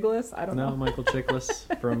said Jigglis. I don't know. No, Michael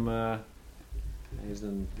Chiklis from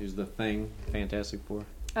he's the Thing, Fantastic Four.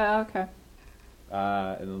 Okay.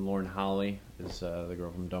 And then Lauren Holly is the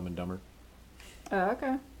girl from Dumb and Dumber.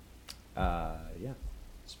 Okay. Yeah,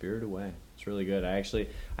 Spirited Away. It's really good. I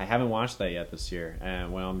haven't watched that yet this year,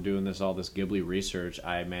 and when I'm doing this Ghibli research,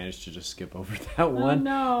 I managed to just skip over that one. Oh,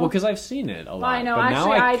 no. Well, because I've seen it a lot. I know. But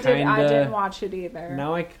Actually, I didn't watch it either.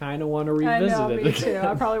 Now I kind of want to revisit I know, it. Me too.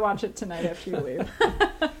 I'll probably watch it tonight after you leave.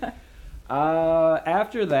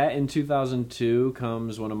 After that, in 2002,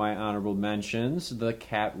 comes one of my honorable mentions, The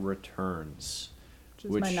Cat Returns.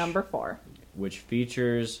 Which is my number 4. Which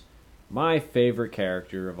features my favorite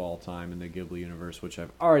character of all time in the Ghibli universe, which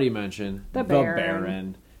I've already mentioned, the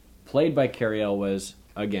Baron, played by Cary Elwes.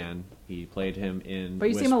 Again, he played him in But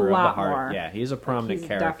you Whisper see him a of lot the Heart. more. Yeah, he's a prominent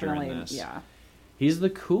character in this. Yeah. He's the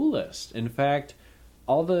coolest. In fact,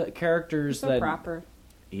 all the characters so proper.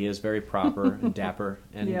 He is very proper and dapper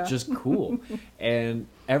and just cool. And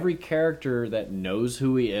every character that knows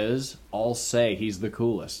who he is all say he's the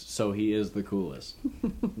coolest. So he is the coolest.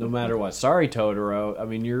 No matter what. Sorry, Totoro. I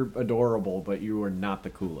mean, you're adorable, but you are not the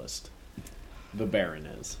coolest. The Baron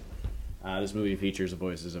is. This movie features the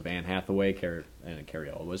voices of Anne Hathaway, Cary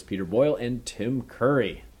Elwes, Peter Boyle, and Tim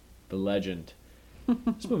Curry, the legend.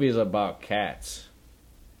 This movie is about cats.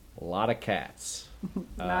 A lot of cats.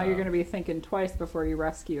 Now you're going to be thinking twice before you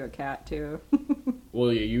rescue a cat, too.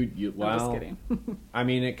 Well, you well, I'm just kidding. I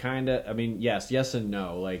mean, it kind of, yes and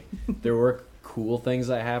no. Like, there were cool things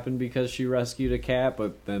that happened because she rescued a cat,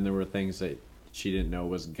 but then there were things that she didn't know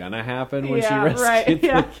was going to happen when she rescued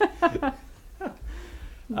the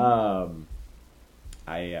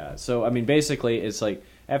cat. So, I mean, basically, it's like,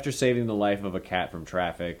 after saving the life of a cat from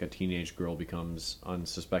traffic, a teenage girl becomes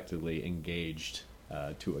unsuspectedly engaged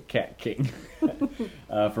to a cat king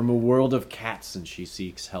from a world of cats, and she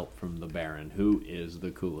seeks help from the Baron, who is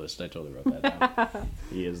the coolest. I totally wrote that down.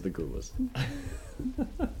 He is the coolest.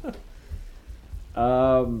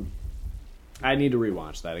 I need to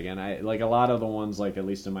rewatch that again. I like a lot of the ones, like at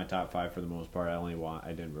least in my top 5 for the most part.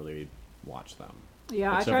 I didn't really watch them.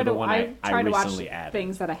 Yeah, I try to watch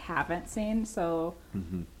things that I haven't seen, so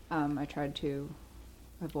I tried to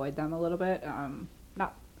avoid them a little bit.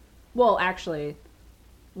 Actually,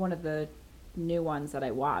 one of the new ones that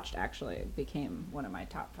I watched actually became one of my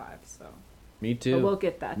top 5. So me too. But we'll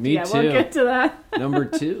get that. Me too. We'll get to that. Number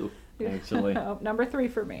 2, actually. Number 3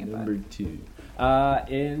 for me. Number 2.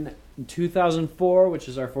 In 2004, which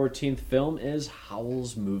is our 14th film, is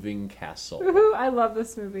Howl's Moving Castle. Woohoo! I love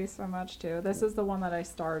this movie so much too. This is the one that I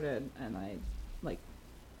started, and I like,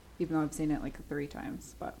 even though I've seen it like 3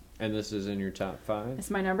 times. And this is in your top 5? It's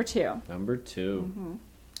my number 2. Number 2.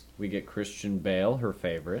 We get Christian Bale, her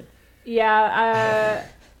favorite. Yeah,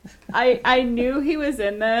 I knew he was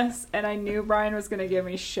in this, and I knew Brian was going to give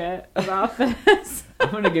me shit about this.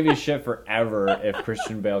 I'm going to give you shit forever if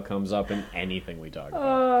Christian Bale comes up in anything we talk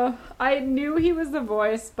about. I knew he was the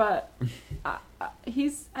voice, but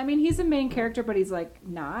he's a main character, but he's like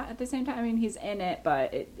not at the same time. I mean, he's in it,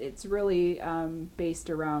 but it's really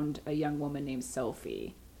based around a young woman named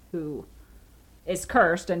Sophie, who is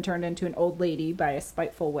cursed and turned into an old lady by a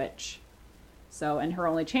spiteful witch. So, and her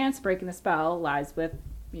only chance breaking the spell lies with,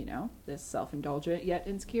 this self-indulgent yet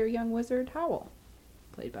insecure young wizard Howl,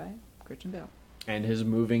 played by Christian Bale. And his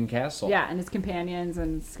moving castle. Yeah, and his companions,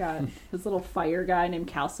 and it's got his little fire guy named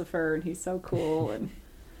Calcifer, and he's so cool,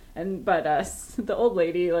 but the old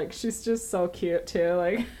lady, like, she's just so cute too,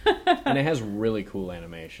 like. And it has really cool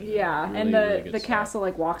animation. Yeah, really, and really the castle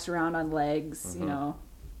like walks around on legs,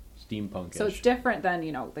 steampunkish. So it's different than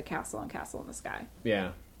the castle in the Sky.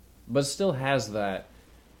 Yeah, but still has that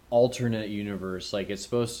alternate universe. Like, it's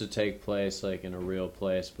supposed to take place like in a real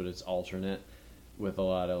place, but it's alternate. with a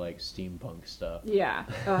lot of like steampunk stuff. Yeah.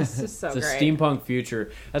 Oh, it's just so It's a great. steampunk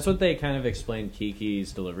future. That's what they kind of explained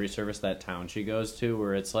Kiki's delivery service, that town she goes to,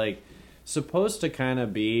 where it's like supposed to kind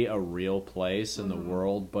of be a real place in the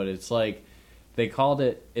world, but it's like they called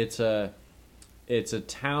it. It's a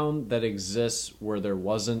town that exists where there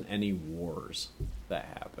wasn't any wars that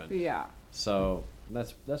happened. Yeah. So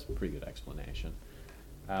that's a pretty good explanation.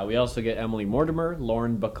 We also get Emily Mortimer,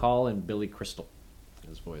 Lauren Bacall, and Billy Crystal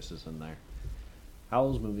as voices in there.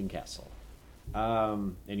 Howl's Moving Castle.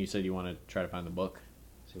 And you said you want to try to find the book.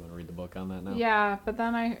 So you want to read the book on that now? Yeah, but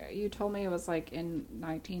then you told me it was like in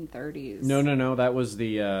 1930s. No. That was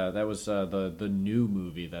the new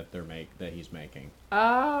movie that he's making. Oh.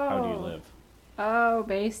 How Do You Live? Oh,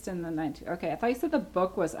 based in the 19. Okay, I thought you said the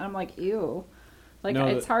book was. And I'm like, ew. Like No,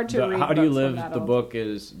 it's hard to read. How Do You books from Live? that The old. book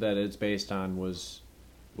is that it's based on was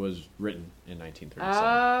written in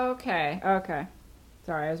 1937. Okay.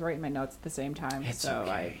 Sorry, I was writing my notes at the same time, It's so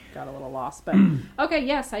okay. I got a little lost. But okay,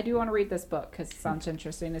 yes, I do want to read this book because it sounds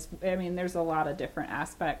interesting. There's a lot of different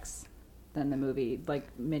aspects than the movie, like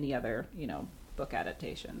many other, book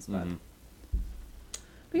adaptations. But, Mhm.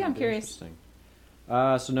 but yeah, I'm That'd be curious. interesting.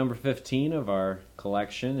 So number 15 of our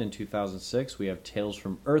collection in 2006, we have Tales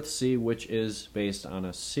from Earthsea, which is based on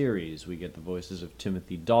a series. We get the voices of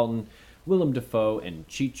Timothy Dalton, Willem Dafoe, and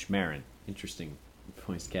Cheech Marin. Interesting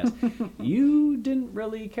voice cast. You didn't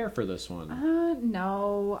really care for this one.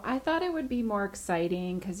 No, I thought it would be more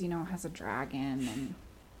exciting because it has a dragon, and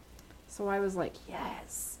so I was like,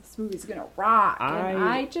 yes, this movie's gonna rock. And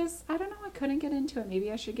I don't know, I couldn't get into it.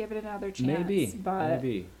 Maybe I should give it another chance.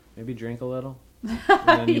 Maybe drink a little. And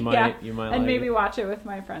then you might and like maybe it. watch it with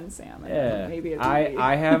my friend Sam. And Yeah, maybe it'd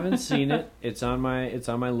I haven't seen it. It's on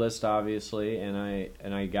my list, obviously, and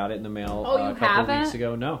I got it in the mail Oh, you a couple of weeks haven't?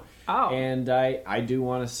 ago. No, Oh. and I do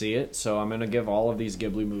want to see it, so I'm gonna give all of these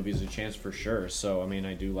Ghibli movies a chance for sure. So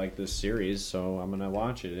I do like this series, so I'm gonna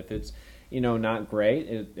watch it. If it's not great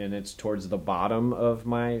and it's towards the bottom of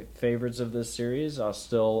my favorites of this series, I'll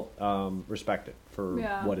still respect it for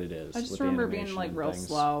what it is. I just with the remember being animation like and real things.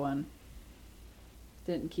 slow and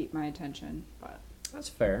didn't keep my attention. But That's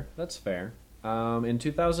fair. In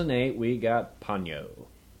 2008, we got Ponyo.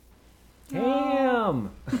 Ham!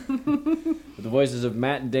 With the voices of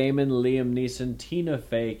Matt Damon, Liam Neeson, Tina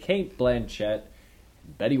Fey, Kate Blanchett,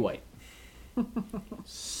 and Betty White.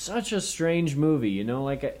 Such a strange movie,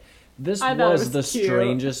 this I thought it was was the cute.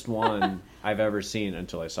 strangest one I've ever seen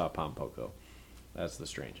until I saw Pompoko. That's the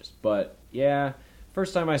strangest. But, yeah,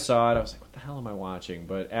 first time I saw it, I was like, what the hell am I watching?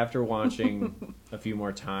 But after watching a few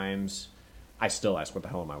more times, I still ask, what the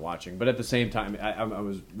hell am I watching? But at the same time, I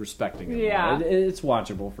was respecting it. Yeah. More. It's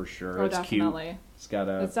watchable for sure. Oh, It's definitely. cute. It's got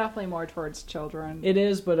a... It's definitely more towards children. It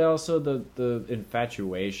is, but also the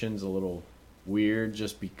infatuation's a little weird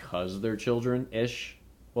just because they're children-ish.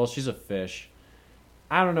 Well, she's a fish.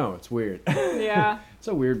 I don't know. It's weird. Yeah. It's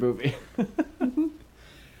a weird movie.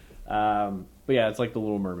 But yeah, it's like The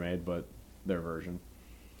Little Mermaid, but their version.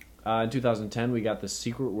 In 2010, we got The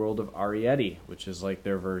Secret World of Arrietty, which is like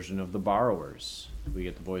their version of The Borrowers. We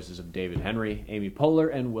get the voices of David Henry, Amy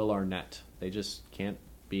Poehler, and Will Arnett. They just can't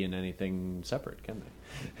be in anything separate, can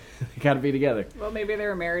they? They gotta be together. Well, maybe they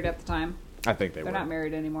were married at the time. I think they They're were. not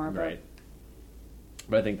married anymore, but Right.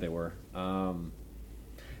 But I think they were.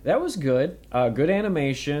 That was good. Good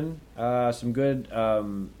animation. Some good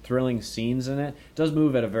thrilling scenes in it. It does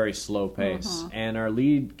move at a very slow pace. And our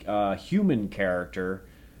lead human character,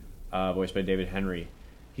 voiced by David Henry,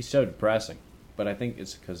 he's so depressing. But I think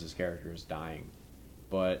it's because his character is dying.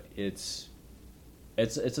 But it's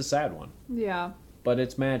a sad one. yeah. But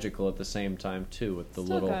it's magical at the same time too, with the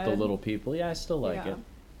Still good. little people. Yeah, I still like Yeah. it.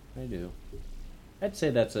 I do. I'd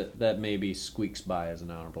say that maybe squeaks by as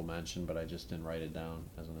an honorable mention, but I just didn't write it down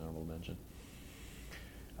as an honorable mention.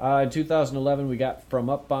 In 2011, we got From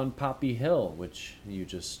Up on Poppy Hill, which you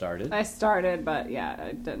just started. I started, but yeah,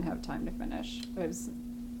 I didn't have time to finish. It was,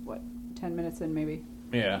 10 minutes in maybe?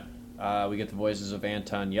 Yeah. We get the voices of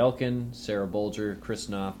Anton Yelkin, Sarah Bolger, Chris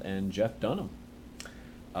Noth, and Jeff Dunham.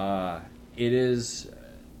 It is,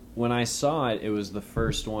 when I saw it, it was the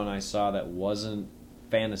first one I saw that wasn't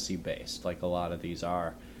fantasy based like a lot of these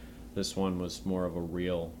are. This one was more of a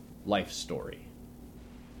real life story.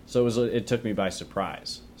 So it took me by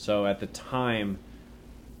surprise. So at the time,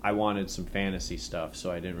 I wanted some fantasy stuff,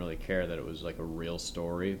 so I didn't really care that it was like a real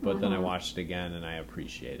story. But then I watched it again, and I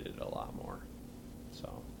appreciated it a lot more.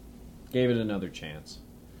 So, gave it another chance.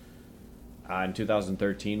 In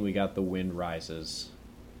 2013, we got The Wind Rises.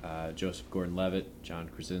 Joseph Gordon-Levitt, John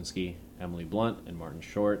Krasinski, Emily Blunt, and Martin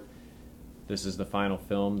Short. This is the final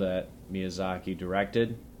film that Miyazaki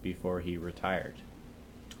directed before he retired.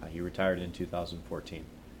 He retired in 2014.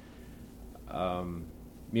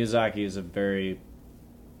 Miyazaki is a very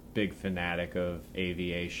big fanatic of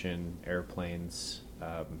aviation, airplanes,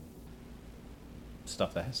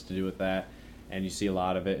 stuff that has to do with that. And you see a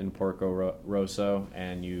lot of it in Porco Rosso,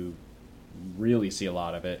 and you really see a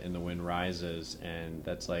lot of it in The Wind Rises, and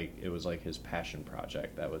that's like, it was like his passion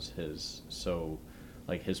project. That was his, so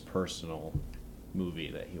like his personal movie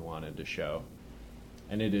that he wanted to show.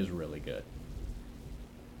 And it is really good.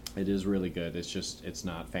 It is really good. It's just, it's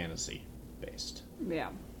not fantasy based. Yeah.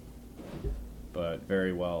 But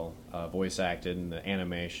very well voice acted, and the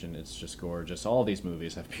animation, it's just gorgeous. All these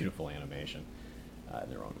movies have beautiful animation in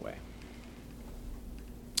their own way.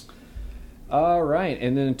 All right,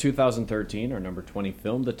 and then in 2013, our number 20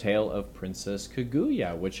 film, The Tale of Princess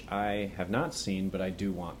Kaguya, which I have not seen, but I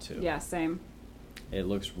do want to. Yeah, same. It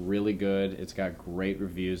looks really good. It's got great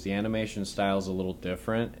reviews. The animation style is a little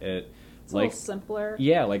different. It's a little simpler.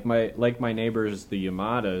 Yeah, like my neighbors, the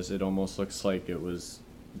Yamadas, it almost looks like it was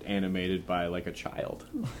animated by like a child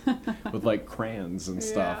with like crayons and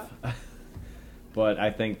stuff. Yeah. But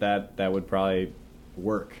I think that would probably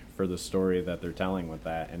work for the story that they're telling with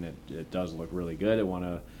that, and it does look really good. It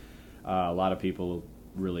won a lot of people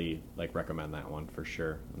really like recommend that one for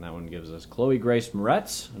sure. And that one gives us Chloe Grace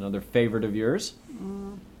Moretz, another favorite of yours.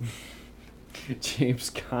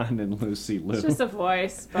 James Caan and Lucy Liu. It's just a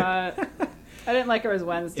voice, but I didn't like her as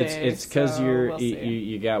Wednesday. It's because so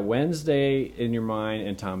you got Wednesday in your mind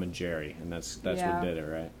and Tom and Jerry, and that's Yeah. what did it,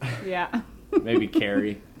 right? Yeah. Maybe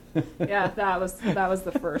Carrie. Yeah, that was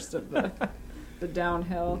the first of the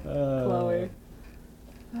downhill. Chloe.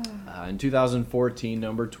 In 2014,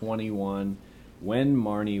 number 21, When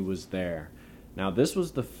Marnie Was There. Now, this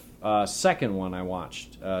was the second one I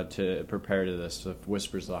watched to prepare to this. So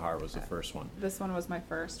Whispers of the Heart was the first one. This one was my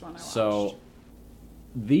first one I watched. So,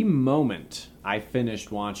 the moment I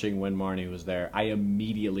finished watching When Marnie Was There, I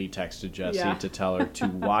immediately texted Jessie to tell her to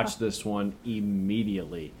watch this one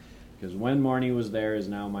immediately. Because When Marnie Was There is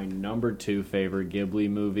now my number 2 favorite Ghibli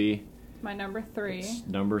movie. My number 3. It's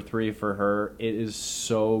number 3 for her. It is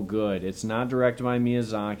so good. It's not directed by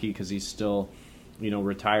Miyazaki because he's still,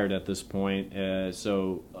 retired at this point.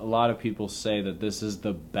 So a lot of people say that this is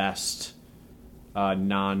the best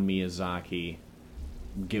non-Miyazaki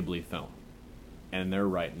Ghibli film. And they're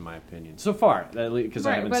right, in my opinion. So far, because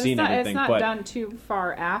I haven't seen anything. It's not done too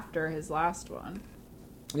far after his last one.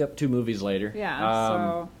 Yep, 2 movies later. Yeah,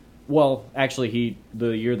 so... Well, actually, the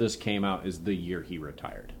year this came out is the year he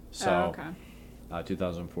retired. So,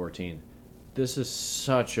 2014. This is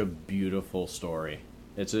such a beautiful story.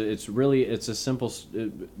 It's a simple,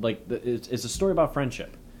 it's a story about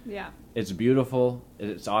friendship. Yeah. It's beautiful.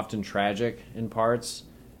 It's often tragic in parts.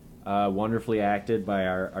 Wonderfully acted by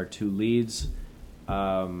our 2 leads.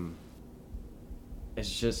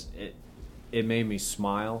 It's just it made me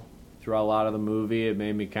smile throughout a lot of the movie. It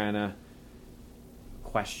made me kind of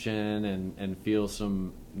question and feel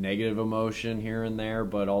some negative emotion here and there,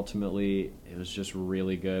 but ultimately it was just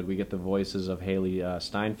really good. We get the voices of Haley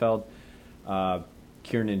Steinfeld,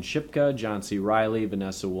 Kiernan Shipka, John C. Reilly,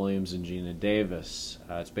 Vanessa Williams, and Gina Davis.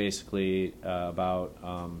 It's basically about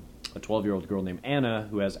a 12-year-old girl named Anna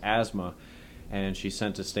who has asthma, and she's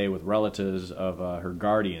sent to stay with relatives of her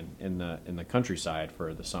guardian in the countryside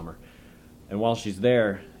for the summer. And while she's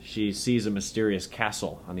there, she sees a mysterious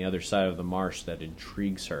castle on the other side of the marsh that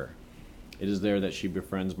intrigues her. It is there that she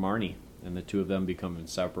befriends Marnie, and the 2 of them become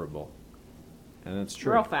inseparable. And that's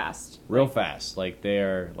true. Real fast. Real fast. Like,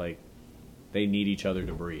 they need each other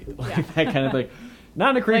to breathe. Like, Yeah. that kind of thing.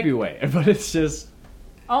 Not in a creepy way, but it's just...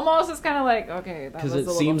 Almost, it's kind of like, okay, that was a because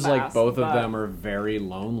little it seems fast, like both of but them are very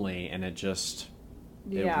lonely, and it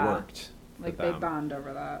worked. Like, for they them. bond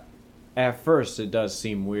over that. At first, it does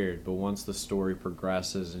seem weird, but once the story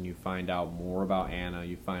progresses and you find out more about Anna,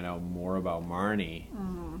 you find out more about Marnie,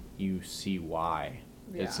 you see why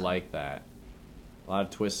it's like that. A lot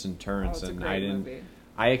of twists and turns, it's a and great movie.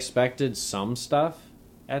 I expected some stuff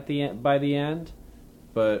at the end, by the end,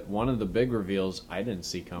 but one of the big reveals I didn't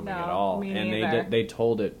see coming at all, me and neither. they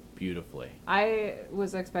told it beautifully. I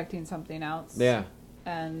was expecting something else. Yeah.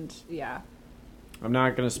 And, yeah. I'm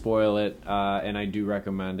not going to spoil it, and I do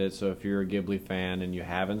recommend it. So if you're a Ghibli fan and you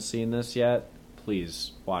haven't seen this yet,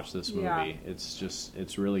 please watch this movie. Yeah.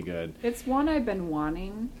 It's really good. It's one I've been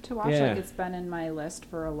wanting to watch. Yeah. Like, it's been in my list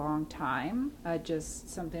for a long time. Just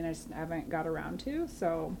something I just haven't got around to.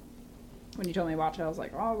 So when you told me to watch it, I was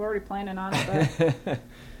like, oh, I was already planning on it, but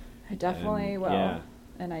I definitely will. Yeah.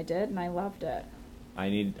 And I did, and I loved it.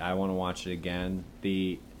 I want to watch it again.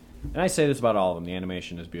 And I say this about all of them, the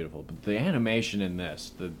animation is beautiful, but the animation in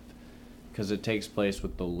this, because it takes place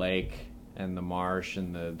with the lake and the marsh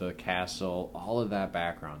and the castle, all of that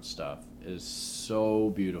background stuff is so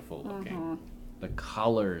beautiful looking. The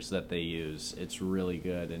colors that they use, it's really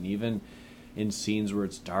good. And even in scenes where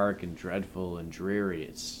it's dark and dreadful and dreary,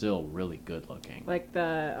 it's still really good looking. Like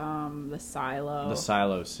the silo. The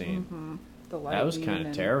silo scene. The That was kind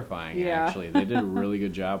of terrifying, actually. They did a really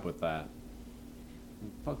good job with that.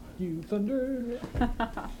 Fuck you, thunder.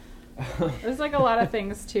 There's like a lot of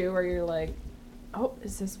things too where you're like, oh,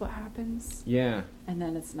 is this what happens? Yeah. And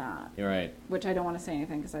then it's not. You're right. Which I don't want to say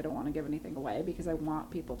anything because I don't want to give anything away because I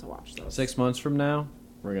want people to watch those. 6 months from now,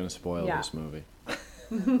 we're going to spoil this movie.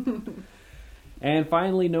 And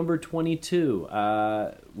finally, number 22,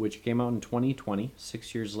 which came out in 2020,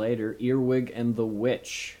 6 years later, Earwig and the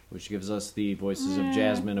Witch, which gives us the voices of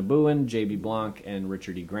Jasmine Abuin, J.B. Blanc, and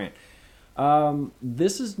Richard E. Grant.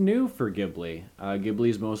 This is new for Ghibli. Ghibli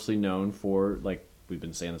is mostly known for, like we've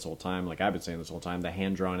been saying this whole time, like I've been saying this whole time, the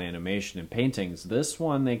hand-drawn animation and paintings. This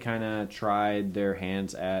one, they kind of tried their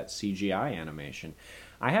hands at CGI animation.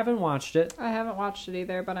 I haven't watched it. I haven't watched it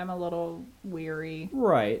either, but I'm a little weary.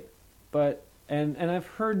 Right, but... And I've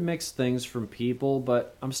heard mixed things from people,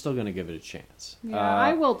 but I'm still going to give it a chance. Yeah,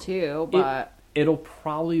 I will too, but... It'll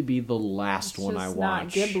probably be the last one I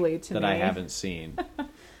watch Ghibli to that me. I haven't seen.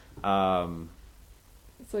 It's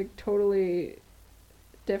like totally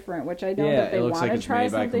different, which I know that they want to try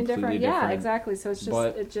something different. Yeah, exactly. So it's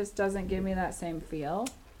just it just doesn't give me that same feel.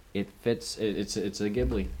 It fits. It's a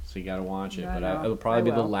Ghibli, so you got to watch it. But it'll probably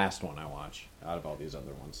be the last one I watch out of all these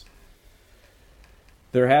other ones.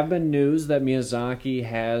 There have been news that Miyazaki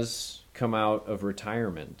has come out of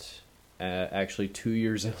retirement, actually 2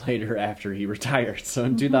 years later after he retired. So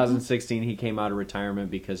in 2016, he came out of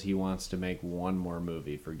retirement because he wants to make one more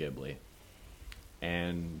movie for Ghibli.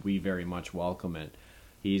 And we very much welcome it.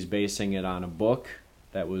 He's basing it on a book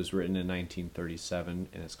that was written in 1937,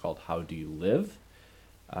 and it's called How Do You Live?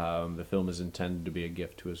 The film is intended to be a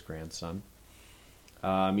gift to his grandson.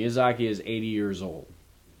 Miyazaki is 80 years old.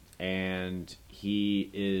 And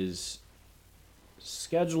he is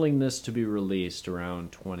scheduling this to be released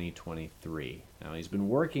around 2023. Now, he's been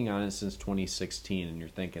working on it since 2016, and you're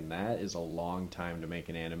thinking, that is a long time to make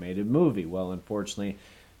an animated movie. Well, unfortunately,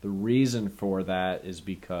 the reason for that is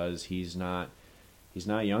because he's not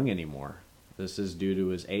young anymore. This is due to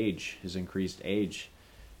his age, his increased age.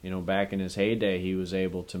 You know, back in his heyday, he was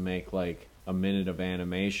able to make like a minute of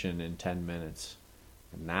animation in 10 minutes.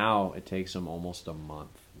 And now it takes him almost a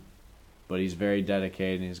month. But he's very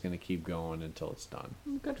dedicated, and he's going to keep going until it's done.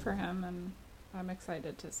 Good for him, and I'm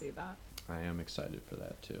excited to see that. I am excited for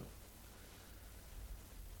that, too.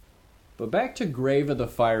 But back to Grave of the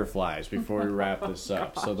Fireflies before we wrap this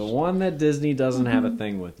up. So the one that Disney doesn't have a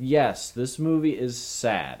thing with. Yes, this movie is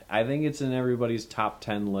sad. I think it's in everybody's top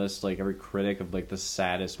 10 list, like every critic of like the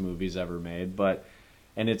saddest movies ever made.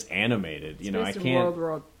 And it's animated. It's I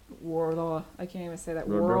can't... I can't even say that.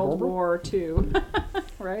 World War II,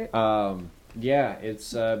 right? Yeah,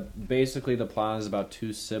 it's basically the plot is about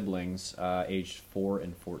two siblings, aged 4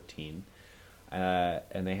 and 14,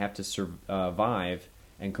 and they have to survive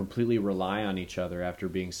and completely rely on each other after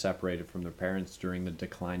being separated from their parents during the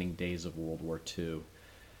declining days of World War II.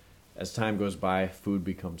 As time goes by, food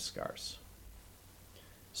becomes scarce,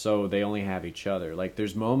 so they only have each other. Like,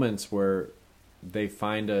 there's moments where they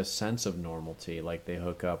find a sense of normalcy, like they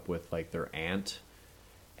hook up with like their aunt,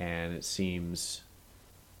 and it seems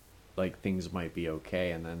like things might be okay,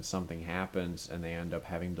 and then something happens and they end up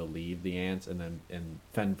having to leave the aunt and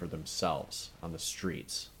fend for themselves on the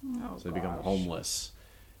streets. So they become homeless.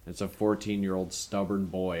 It's a 14-year-old stubborn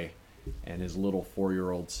boy and his little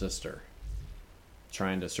 4-year-old sister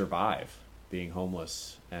trying to survive being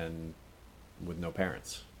homeless and with no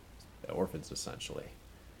parents, orphans essentially.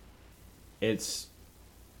 It's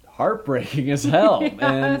heartbreaking as hell.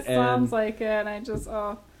 It sounds like it. And I just,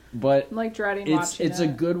 but I'm like dreading watching it. It's a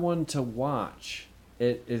good one to watch.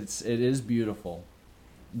 It is beautiful.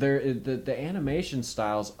 The animation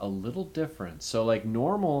style's a little different. So like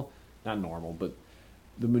not normal, but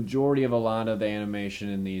the majority of a lot of the animation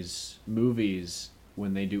in these movies,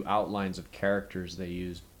 when they do outlines of characters, they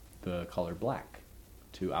use the color black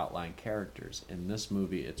to outline characters. In this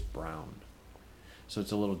movie, it's brown. So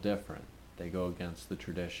it's a little different. They go against the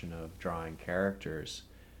tradition of drawing characters,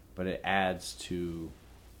 but it adds to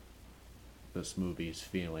this movie's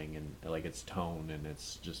feeling and like its tone and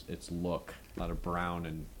its look. A lot of brown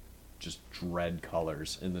and just dread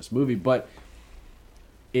colors in this movie, but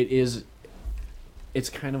it's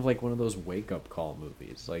kind of like one of those wake-up call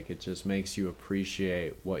movies. Like, it just makes you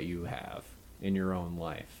appreciate what you have in your own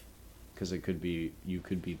life, because you could be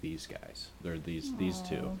these guys. They're these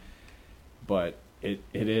two, but It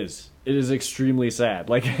is. It is extremely sad.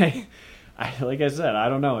 Like like I said, I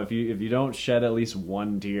don't know if you don't shed at least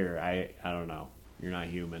one tear. I don't know. You're not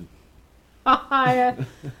human. I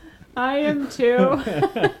am too.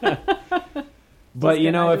 But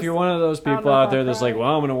if you're one of those people out there that's like,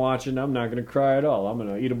 well, I'm going to watch it and I'm not going to cry at all. I'm going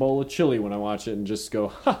to eat a bowl of chili when I watch it and just go,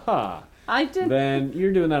 ha ha. Then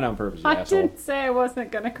you're doing that on purpose, I asshole. didn't say I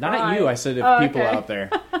wasn't going to cry. Not you. I said if people out there.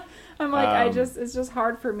 I'm like, it's just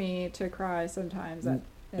hard for me to cry sometimes in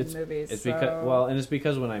movies. It's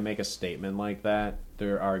because when I make a statement like that,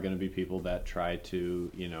 there are going to be people that try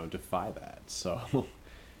to, defy that. So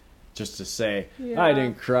just to say, I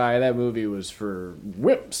didn't cry, that movie was for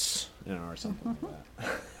wimps, or something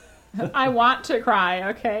like that. I want to cry,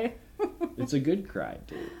 okay? It's a good cry,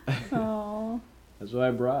 dude. Oh. That's why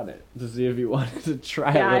I brought it, to see if you wanted to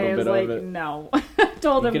try a little bit of it. No. I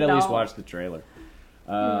told him no. You can at least watch the trailer.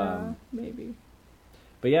 Yeah, maybe.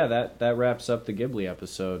 But yeah, that wraps up the Ghibli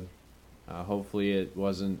episode. Hopefully it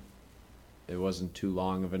wasn't too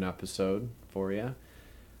long of an episode for you.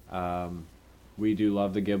 We do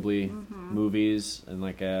love the Ghibli movies, and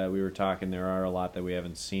like we were talking, there are a lot that we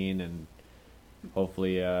haven't seen, and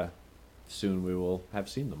hopefully soon we will have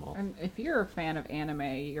seen them all. And if you're a fan of anime,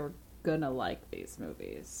 you're gonna like these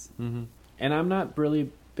movies. Mm-hmm. And I'm not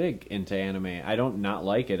really big into anime. I don't not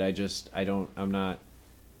like it. I'm not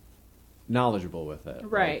knowledgeable with it.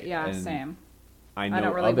 Right? Yeah. Same. I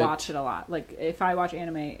don't really watch it a lot. Like if I watch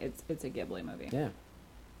anime, it's a Ghibli movie. Yeah.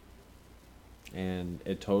 And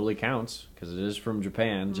it totally counts because it is from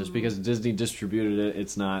Japan. Mm-hmm. Just because Disney distributed it,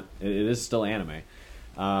 it's not. It is still anime.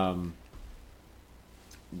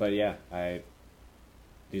 But yeah,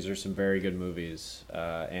 these are some very good movies,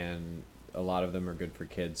 and a lot of them are good for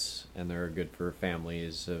kids, and they're good for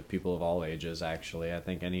families, people of all ages. Actually, I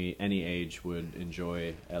think any age would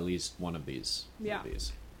enjoy at least one of these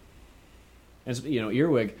movies. And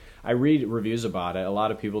Earwig, I read reviews about it. A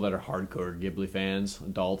lot of people that are hardcore Ghibli fans,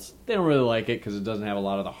 adults, they don't really like it because it doesn't have a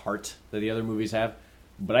lot of the heart that the other movies have.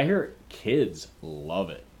 But I hear kids love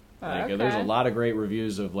it. There's a lot of great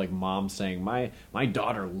reviews of like moms saying, my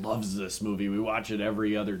daughter loves this movie. We watch it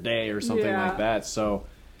every other day or something like that. So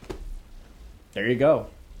there you go.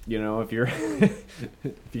 If you're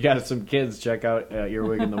if you got some kids, check out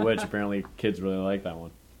Earwig and the Witch. Apparently kids really like that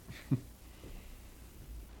one.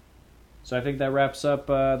 So I think that wraps up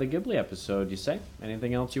the Ghibli episode. You say?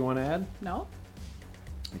 Anything else you want to add? No.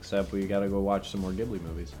 Except we got to go watch some more Ghibli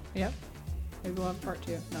movies. Yep. Maybe we'll have part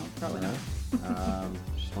 2. No, probably not.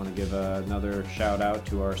 Just want to give another shout out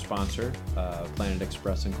to our sponsor, Planet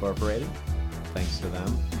Express Incorporated. Thanks to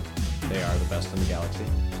them. They are the best in the galaxy.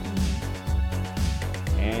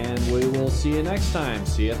 And we will see you next time.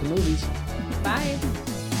 See you at the movies. Bye.